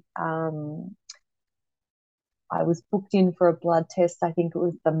okay. I was booked in for a blood test. I think it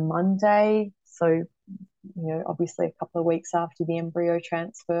was the Monday. So obviously a couple of weeks after the embryo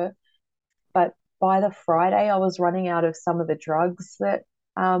transfer. But by the Friday, I was running out of some of the drugs that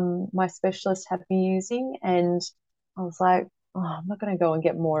my specialist had me using, and I was like, oh, I'm not going to go and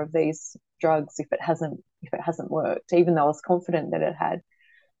get more of these drugs if it hasn't worked, even though I was confident that it had.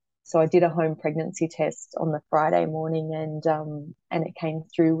 So I did a home pregnancy test on the Friday morning, and it came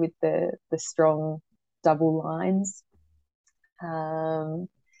through with the strong double lines. Um,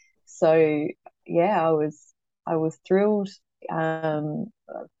 so yeah, I was thrilled. Um,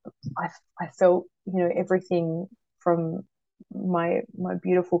 I felt everything from my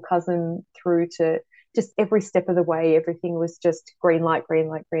beautiful cousin through to just every step of the way. Everything was just green light, green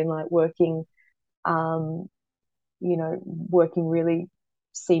light, green light, working. Um, working really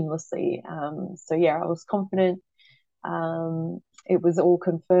seamlessly. So yeah, I was confident. It was all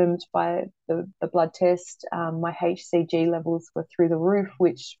confirmed by the blood test. My HCG levels were through the roof,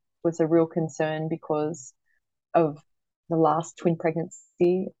 which was a real concern because of the last twin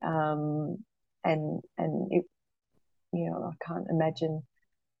pregnancy. And it, I can't imagine,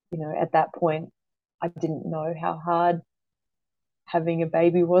 at that point, I didn't know having a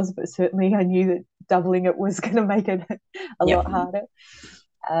baby was, but certainly I knew that doubling it was going to make it a Yep. lot harder.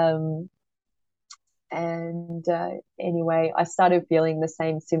 Um, and anyway, I started feeling the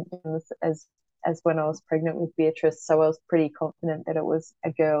same symptoms as when I was pregnant with Beatrice, so I was pretty confident that it was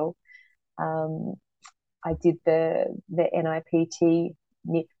a girl. Um, I did the NIPT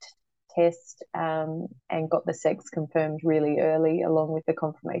NIPT test, and got the sex confirmed really early, along with the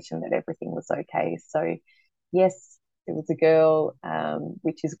confirmation that everything was okay. So, yes, it was a girl,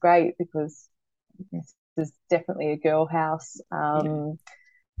 which is great because this is definitely a girl house. Yeah.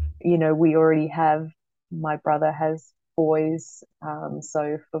 We already have, my brother has boys,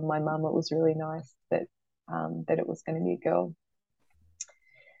 so for my mum, it was really nice that it was going to be a girl.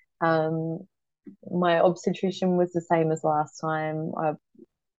 Um, my obstetrician was the same as last time. I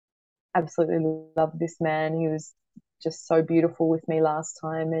absolutely loved this man. He was just so beautiful with me last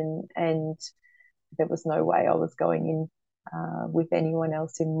time, and there was no way I was going in with anyone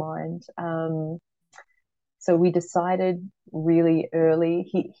else in mind. So we decided really early.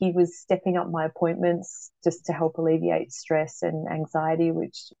 He was stepping up my appointments just to help alleviate stress and anxiety,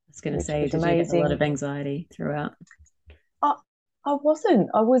 which I was going to which say, was did you have a lot of amazing. anxiety throughout? I, I wasn't.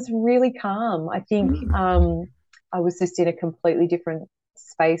 I was really calm. I think I was just in a completely different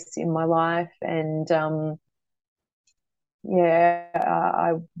space in my life, and yeah,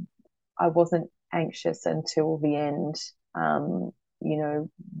 I wasn't anxious until the end. Um, you know,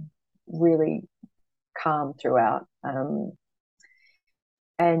 really calm throughout.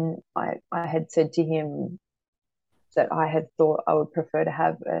 And I had said to him that I had thought I would prefer to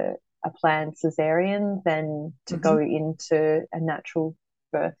have a planned cesarean than to Mm-hmm. go into a natural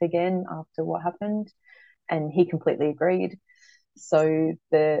birth again after what happened. And he completely agreed. So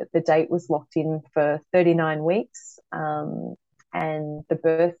the date was locked in for 39 weeks, and the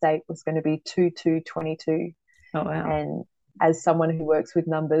birth date was going to be 2/2/22. Oh, wow. And as someone who works with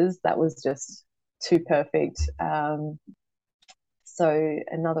numbers, that was just too perfect. So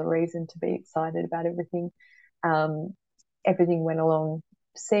another reason to be excited about everything. Um, Everything went along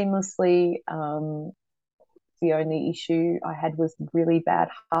seamlessly. The only issue I had was really bad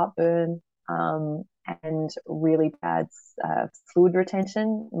heartburn, and really bad fluid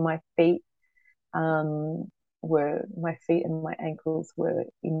retention. My feet and my ankles were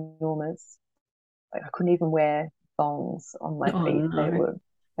enormous. Like I couldn't even wear thongs on my Oh, feet. They no. were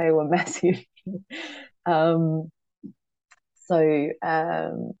they were massive. um, so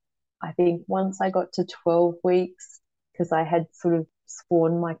I think once I got to 12 weeks, because I had sort of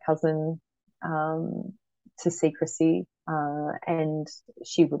sworn my cousin um, to secrecy, and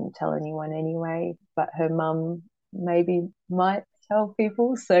she wouldn't tell anyone anyway, but her mum maybe might tell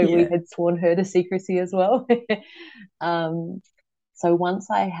people. So we Yeah. had sworn her to secrecy as well. um, so once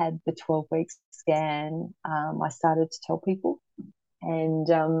I had the 12-week scan, I started to tell people. And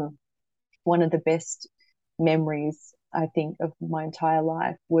one of the best memories, I think, of my entire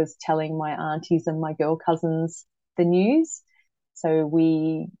life was telling my aunties and my girl cousins the news. So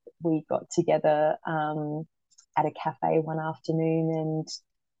we got together at a cafe one afternoon,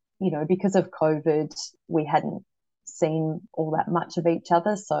 and because of COVID, we hadn't seen all that much of each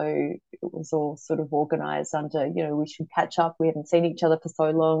other. So it was all sort of organized under, we should catch up. We hadn't seen each other for so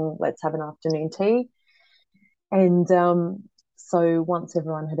long. Let's have an afternoon tea. And so once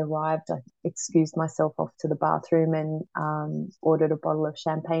everyone had arrived, I excused myself off to the bathroom and ordered a bottle of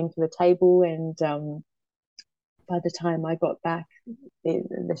champagne for the table. And by the time I got back,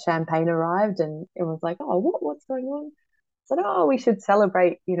 the champagne arrived, and it was like, oh, what's going on? I said, oh, we should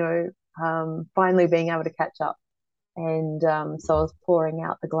celebrate, finally being able to catch up. And so I was pouring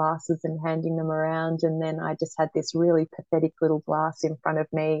out the glasses and handing them around. And then I just had this really pathetic little glass in front of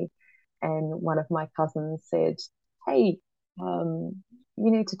me. And one of my cousins said, hey, you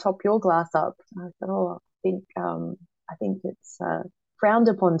need to top your glass up. And I said, oh, I think it's frowned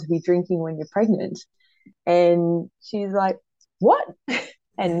upon to be drinking when you're pregnant. And she's like, what?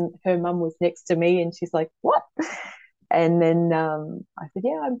 And her mum was next to me, and she's like, what? And then I said,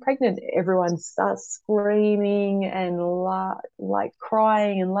 yeah, I'm pregnant. Everyone starts screaming and like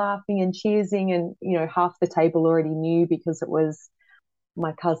crying and laughing and cheering. And, half the table already knew because it was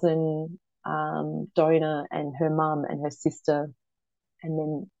my cousin, Donna, and her mum and her sister.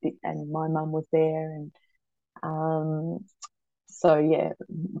 And my mum was there. And so, yeah,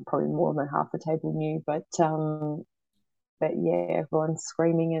 probably more than half the table knew. But yeah, everyone's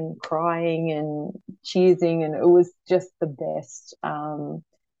screaming and crying and cheering, and it was just the best. And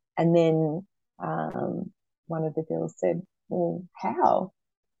then one of the girls said, well, how?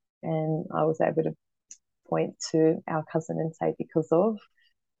 And I was able to point to our cousin and say, because of.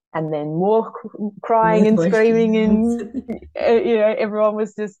 and then more crying More and screaming, questions. and everyone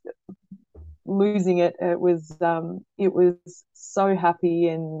was just losing it. It was so happy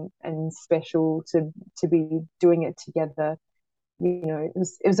and special to be doing it together. It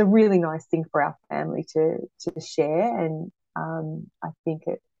was a really nice thing for our family to share, and I think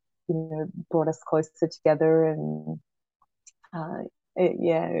it brought us closer together, and it's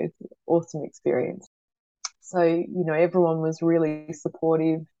an awesome experience. So everyone was really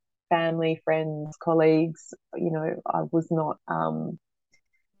supportive, family, friends, colleagues. I was not.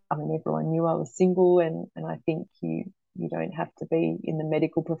 I mean, everyone knew I was single, and I think you don't have to be in the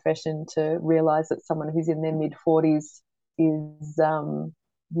medical profession to realize that someone who's in their mid 40s is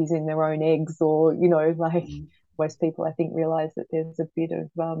using their own eggs, or like most people, I think, realize that there's a bit of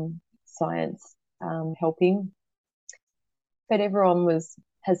science helping. But everyone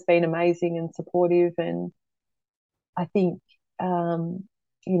has been amazing and supportive, and I think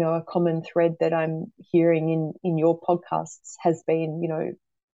a common thread that I'm hearing in your podcasts has been,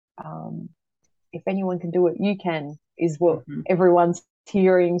 if anyone can do it, you can, is what everyone's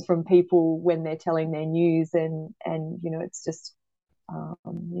hearing from people when they're telling their news, and it's just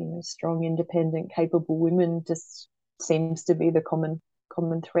strong, independent, capable women just seems to be the common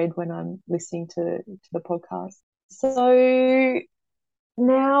thread when I'm listening to the podcast. So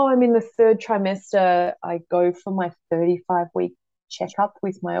now I'm in the third trimester. I go for my 35-week checkup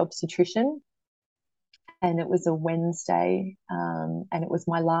with my obstetrician, and it was a Wednesday, and it was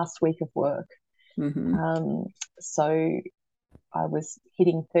my last week of work. So I was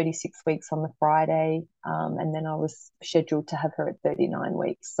hitting 36 weeks on the Friday, and then I was scheduled to have her at 39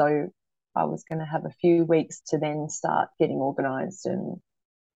 weeks. So I was going to have a few weeks to then start getting organised. And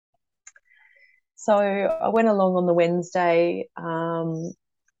so I went along on the Wednesday, and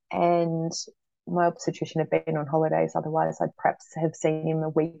my obstetrician had been on holidays. Otherwise, I'd perhaps have seen him a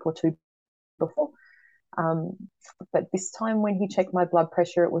week or two before. But this time when he checked my blood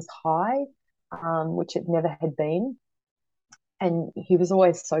pressure, it was high, which it never had been. And he was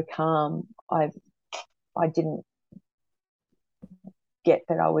always so calm. I didn't get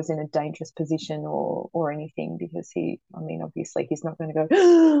that I was in a dangerous position or anything, because obviously he's not going to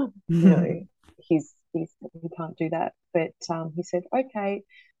go, he can't do that. But he said, okay,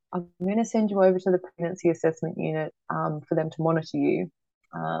 I'm going to send you over to the pregnancy assessment unit for them to monitor you.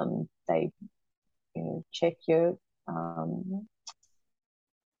 They check your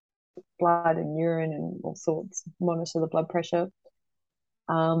blood and urine and all sorts, monitor the blood pressure.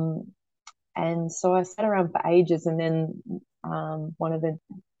 And so I sat around for ages, and then one of the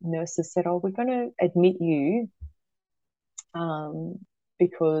nurses said, "Oh, we're going to admit you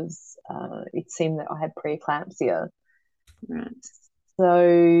because it seemed that I had preeclampsia." Right.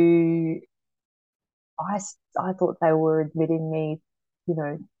 So I thought they were admitting me,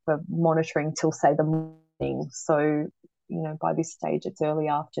 for monitoring till, say, the morning. So by this stage it's early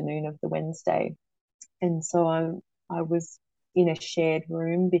afternoon of the Wednesday, and so I was in a shared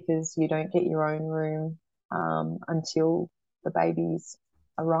room, because you don't get your own room until the baby's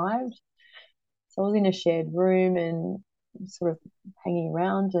arrived. So I was in a shared room and sort of hanging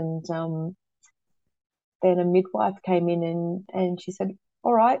around, and then a midwife came in, and she said,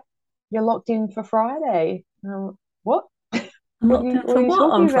 "All right, you're locked in for Friday." What? I'm What are locked you in what for are you what on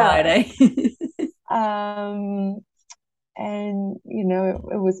talking about? Friday? Um, and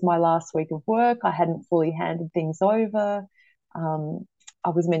it was my last week of work. I hadn't fully handed things over. I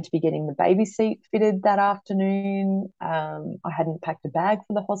was meant to be getting the baby seat fitted that afternoon. I hadn't packed a bag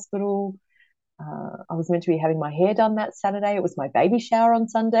for the hospital. I was meant to be having my hair done that Saturday. It was my baby shower on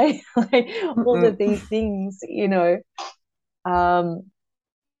Sunday. Like, all of these things, um,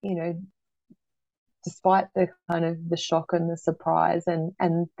 you know, despite the kind of the shock and the surprise, and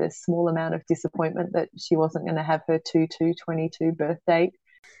the small amount of disappointment that she wasn't going to have her 2/2/22 birth date,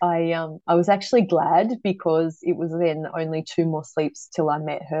 I was actually glad, because it was then only 2 more sleeps till I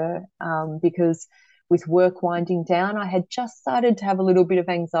met her, because with work winding down, I had just started to have a little bit of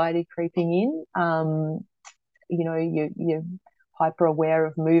anxiety creeping in. You're hyper aware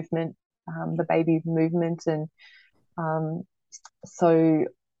of movement, the baby movement, and so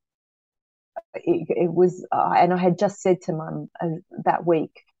it was, and I had just said to Mum that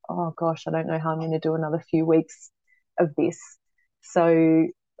week, "Oh gosh, I don't know how I'm going to do another few weeks of this." So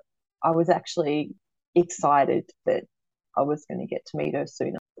I was actually excited that I was going to get to meet her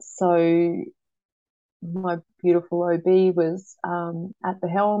sooner. So my beautiful OB was at the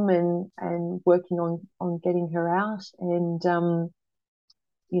helm, and working on getting her out, and I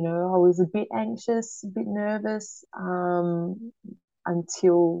was a bit anxious, a bit nervous,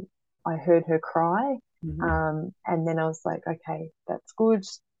 until I heard her cry. And then I was like, okay, that's good.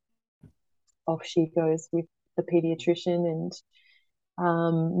 off she goes with the pediatrician, and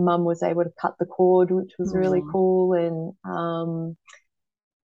mum was able to cut the cord, which was really Oh, cool. And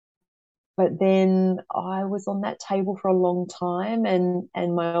but then I was on that table for a long time, and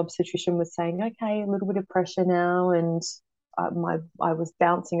my obstetrician was saying, okay, a little bit of pressure now, and I was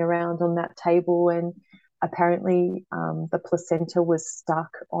bouncing around on that table, and apparently the placenta was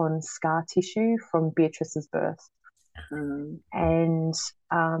stuck on scar tissue from Beatrice's birth, um, and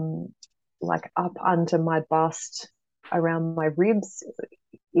um, like up under my bust, around my ribs,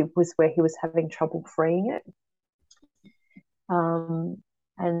 it was where he was having trouble freeing it. Um,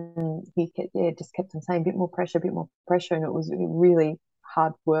 and yeah, just kept on saying, a bit more pressure, a bit more pressure. And it was really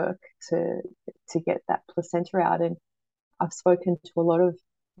hard work to get that placenta out. And I've spoken to a lot of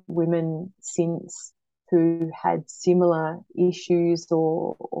women since who had similar issues,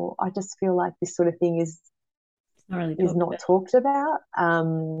 or I just feel like this sort of thing not really is talked not about. talked about,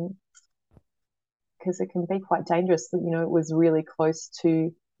 because it can be quite dangerous. It was really close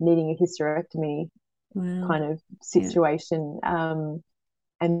to needing a hysterectomy Wow. kind of Yeah. situation.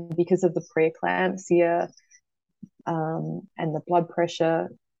 And because of the preeclampsia, and the blood pressure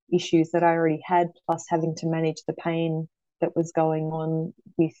issues that I already had, plus having to manage the pain that was going on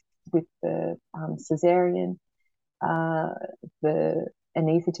with the cesarean, uh, the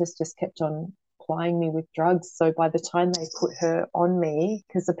anaesthetist just kept on plying me with drugs. So by the time they put her on me,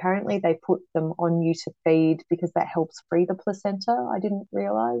 because apparently they put them on you to feed because that helps free the placenta, I didn't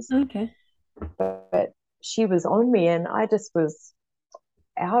realize. Okay. But she was on me, and I just was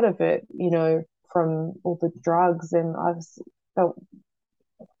out of it, from all the drugs, and I was felt,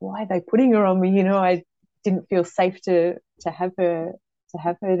 why are they putting her on me? I didn't feel safe to have her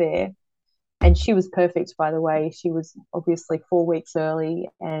there. And she was perfect, by the way. She was obviously 4 weeks early,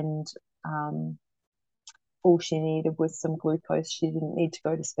 and um, all she needed was some glucose. She didn't need to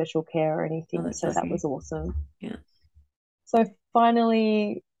go to special care or Oh, anything, that's so that lucky. was awesome. Yeah. So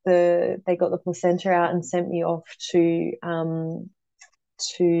finally, they got the placenta out and sent me off to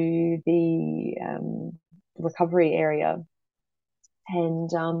the recovery area, and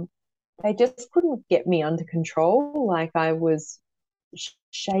they just couldn't get me under control. Like I was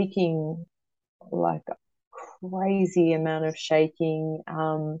shaking, like a crazy amount of shaking.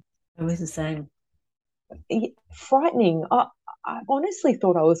 It was the same. Frightening. I honestly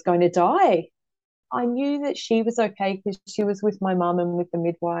thought I was going to die. I knew that she was okay because she was with my mum and with the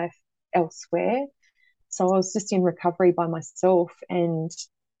midwife elsewhere. So I was just in recovery by myself, and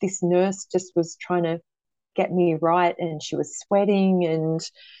this nurse just was trying to get me right, and she was sweating, and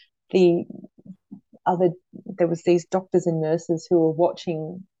the other there was these doctors and nurses who were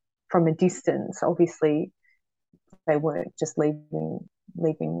watching from a distance. Obviously they weren't just leaving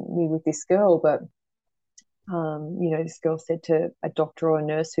me with this girl, but this girl said to a doctor or a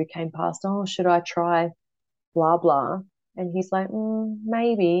nurse who came past, oh, should I try blah blah? And he's like,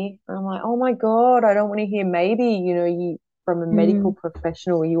 maybe. And I'm like, oh my god, I don't want to hear maybe. You, from a medical Mm.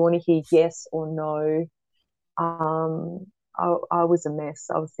 professional, you want to hear yes or no. um I was a mess.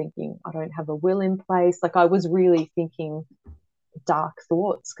 I was thinking, I don't have a will in place. Like I was really thinking dark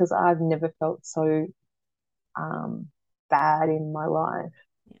thoughts because I've never felt so um bad in my life.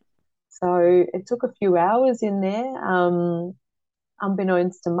 So it took a few hours in there.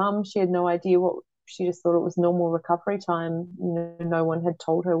 Unbeknownst to mum, she had no idea what. She just thought it was normal recovery time. No one had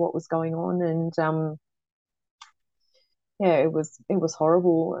told her what was going on, and yeah, it was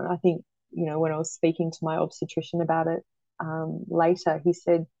horrible. And I think, when I was speaking to my obstetrician about it later, he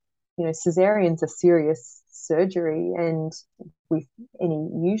said, cesarean's a serious surgery, and with any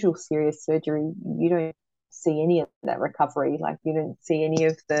usual serious surgery, you don't see any of that recovery. Like you don't see any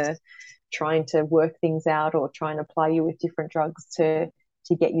of the trying to work things out or trying to apply you with different drugs to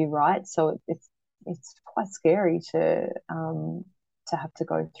get you right. So it's quite scary to have to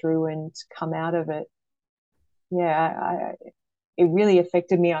go through and come out of it. Yeah, it really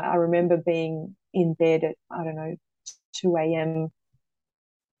affected me. I remember being in bed at, I don't know, 2 a.m.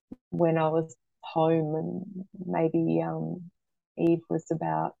 when I was home, and maybe Eve was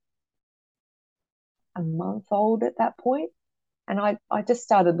about a month old at that point. And I just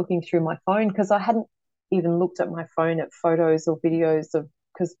started looking through my phone because I hadn't even looked at my phone at photos or videos of,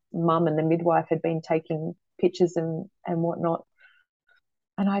 because mum and the midwife had been taking pictures and whatnot.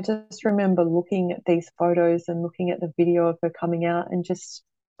 And I just remember looking at these photos and looking at the video of her coming out, and just,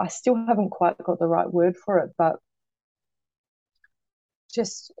 I still haven't quite got the right word for it, but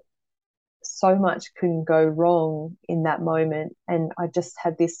just so much couldn't go wrong in that moment. And I just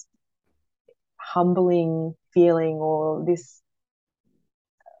had this humbling feeling, or this,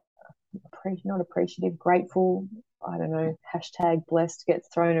 not appreciative, grateful. I don't know, hashtag blessed gets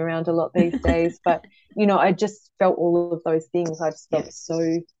thrown around a lot these days. But, you know, I just felt all of those things. I just Yeah. felt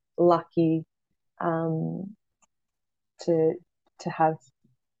so lucky um, to have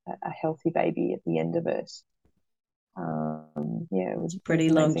a healthy baby at the end of it. Yeah, It's a it was pretty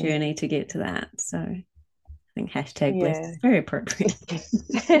long amazing. journey to get to that. So I think hashtag blessed Yeah. is very appropriate.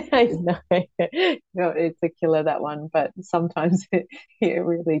 I know. No, it's a killer, that one, but sometimes it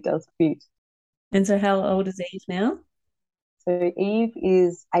really does fit. And so how old is Eve now? So Eve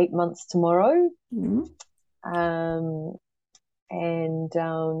is 8 months tomorrow. Mm. Um,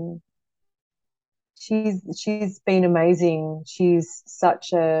 and she's been amazing. She's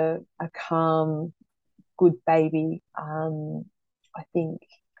such a calm, good baby. I think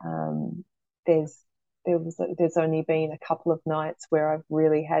um, there's there's only been a couple of nights where I've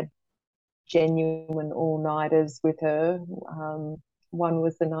really had genuine all-nighters with her. One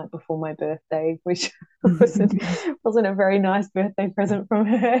was the night before my birthday, which wasn't a very nice birthday present from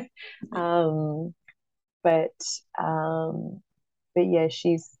her. Um, but um, but yeah,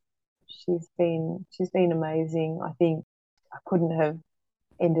 she's been amazing. I think I couldn't have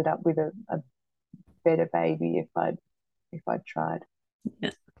ended up with a better baby if I'd tried.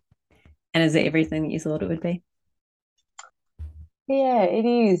 Yeah. And is it everything that you thought it would be? Yeah, it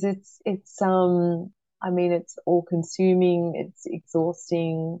is. It's I mean it's all consuming, it's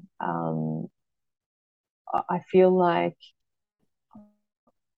exhausting. I feel like,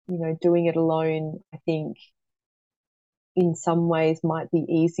 you know, doing it alone, I think in some ways might be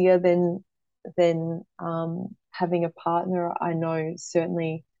easier than having a partner. I know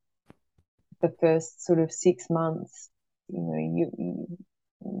certainly the first sort of 6 months, you know,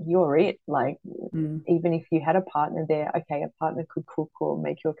 you're it. Like, Mm. even if you had a partner there, okay, a partner could cook or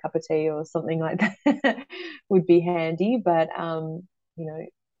make you a cup of tea or something like that would be handy. But you know,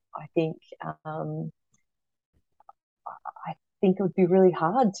 I think um, I think it would be really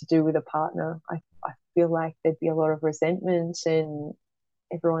hard to do with a partner. I feel like there'd be a lot of resentment and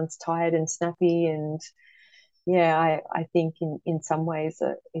everyone's tired and snappy. And yeah, I think in some ways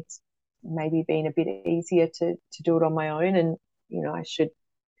it's maybe been a bit easier to do it on my own. And you know, I should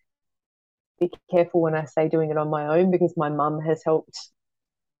be careful when I say doing it on my own, because my mum has helped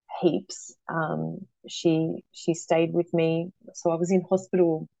heaps. She stayed with me, so I was in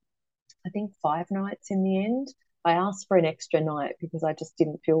hospital, I think 5 nights in the end. I asked for an extra night because I just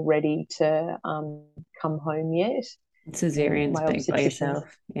didn't feel ready to come home yet. And Cesareans my being by obstetrician,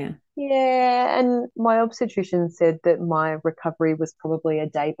 yourself. Yeah. yeah, and my obstetrician said that my recovery was probably a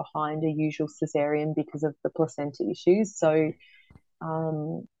day behind a usual cesarean because of the placenta issues. So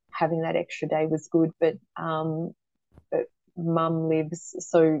having that extra day was good. But mum lives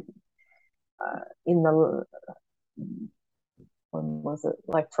so in the when was it,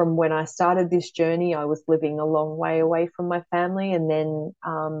 like, from when I started this journey, I was living a long way away from my family, and then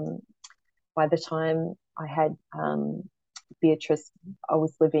by the time I had Beatrice, I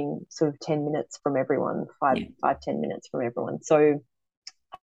was living sort of 10 minutes from everyone, Yeah. 10 minutes from everyone. So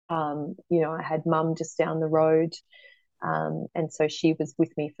you know, I had mum just down the road, and so she was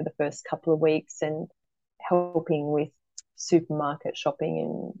with me for the first couple of weeks and helping with supermarket shopping.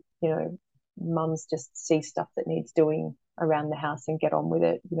 And you know, mums just see stuff that needs doing around the house and get on with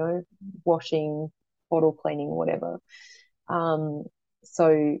it, you know, washing, bottle cleaning, whatever. um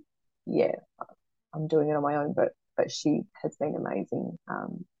so yeah, I'm doing it on my own, but she has been amazing,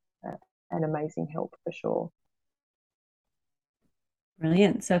 an amazing help for sure.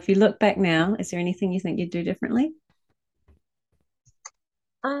 Brilliant. So if you look back now, is there anything you think you'd do differently?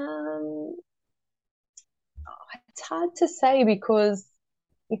 um it's hard to say, because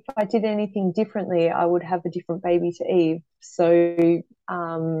if I did anything differently, I would have a different baby to Eve. So,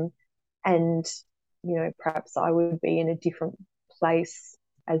 and, you know, perhaps I would be in a different place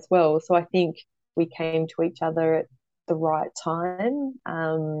as well. So I think we came to each other at the right time.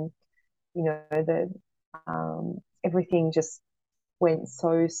 You know, everything just went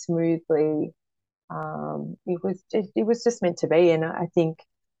so smoothly. It was just meant to be. And I think,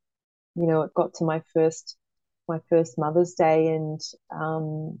 you know, it got to my first Mother's Day, and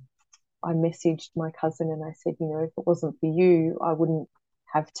I messaged my cousin and I said, you know, if it wasn't for you, I wouldn't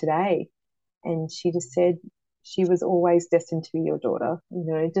have today. And she just said she was always destined to be your daughter. You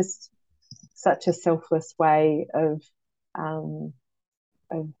know, just such a selfless way um,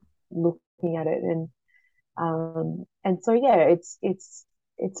 of looking at it. And so yeah, it's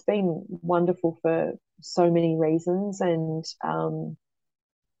been wonderful for so many reasons. And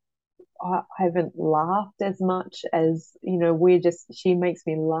I haven't laughed as much as, you know, she makes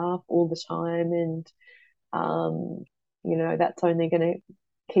me laugh all the time. And um, you know, that's only going to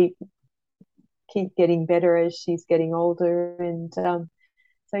keep keep getting better as she's getting older. And so,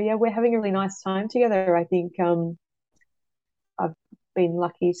 yeah, we're having a really nice time together. I think I've been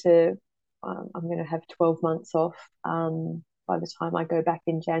lucky to, I'm going to have 12 months off by the time I go back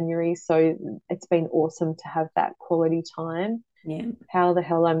in January. So it's been awesome to have that quality time. Yeah. How the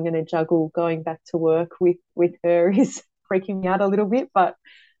hell I'm going to juggle going back to work with her is freaking me out a little bit, but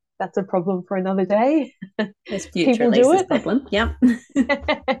that's a problem for another day. That's future People do Elise's it. problem. Yep.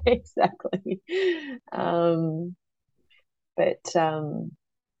 Exactly. But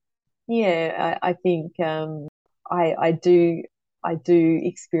yeah, I think I do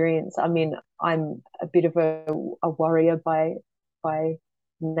experience. I mean, I'm a bit of a worrier by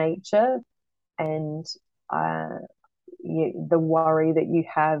nature, and the worry that you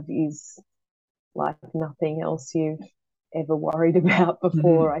have is like nothing else you've ever worried about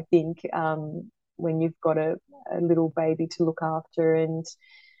before. Mm-hmm. I think when you've got a little baby to look after, and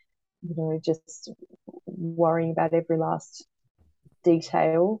just worrying about every last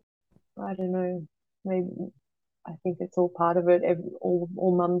detail. I don't know. Maybe I think it's all part of it.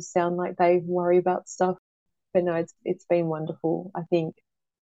 All mums sound like they worry about stuff, but no, it's been wonderful. I think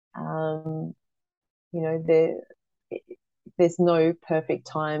you know there there's no perfect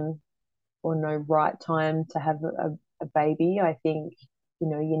time or no right time to have a baby. I think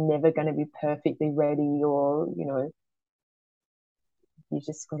you're never going to be perfectly ready, or you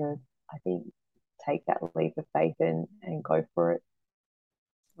just got to, I think, take that leap of faith and go for it.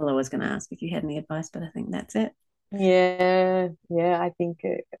 Well, I was going to ask if you had any advice, but I think that's it. Yeah, yeah. I think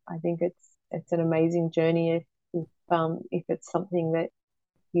it's an amazing journey if it's something that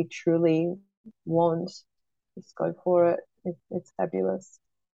you truly want, just go for it. It's fabulous.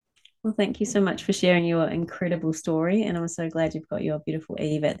 Well, thank you so much for sharing your incredible story, and I'm so glad you've got your beautiful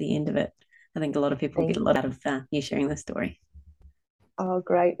Eve at the end of it. I think a lot of people get a lot out of you sharing this story. Oh,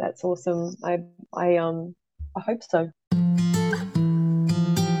 great! That's awesome. I hope so.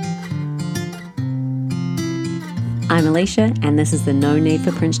 I'm Alicia, and this is the No Need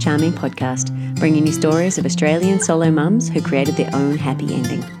for Prince Charming podcast, bringing you stories of Australian solo mums who created their own happy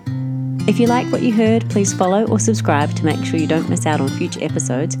ending. If you like what you heard, please follow or subscribe to make sure you don't miss out on future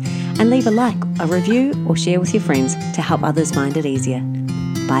episodes, and leave a like, a review, or share with your friends to help others find it easier.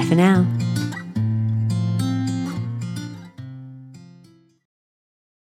 Bye for now.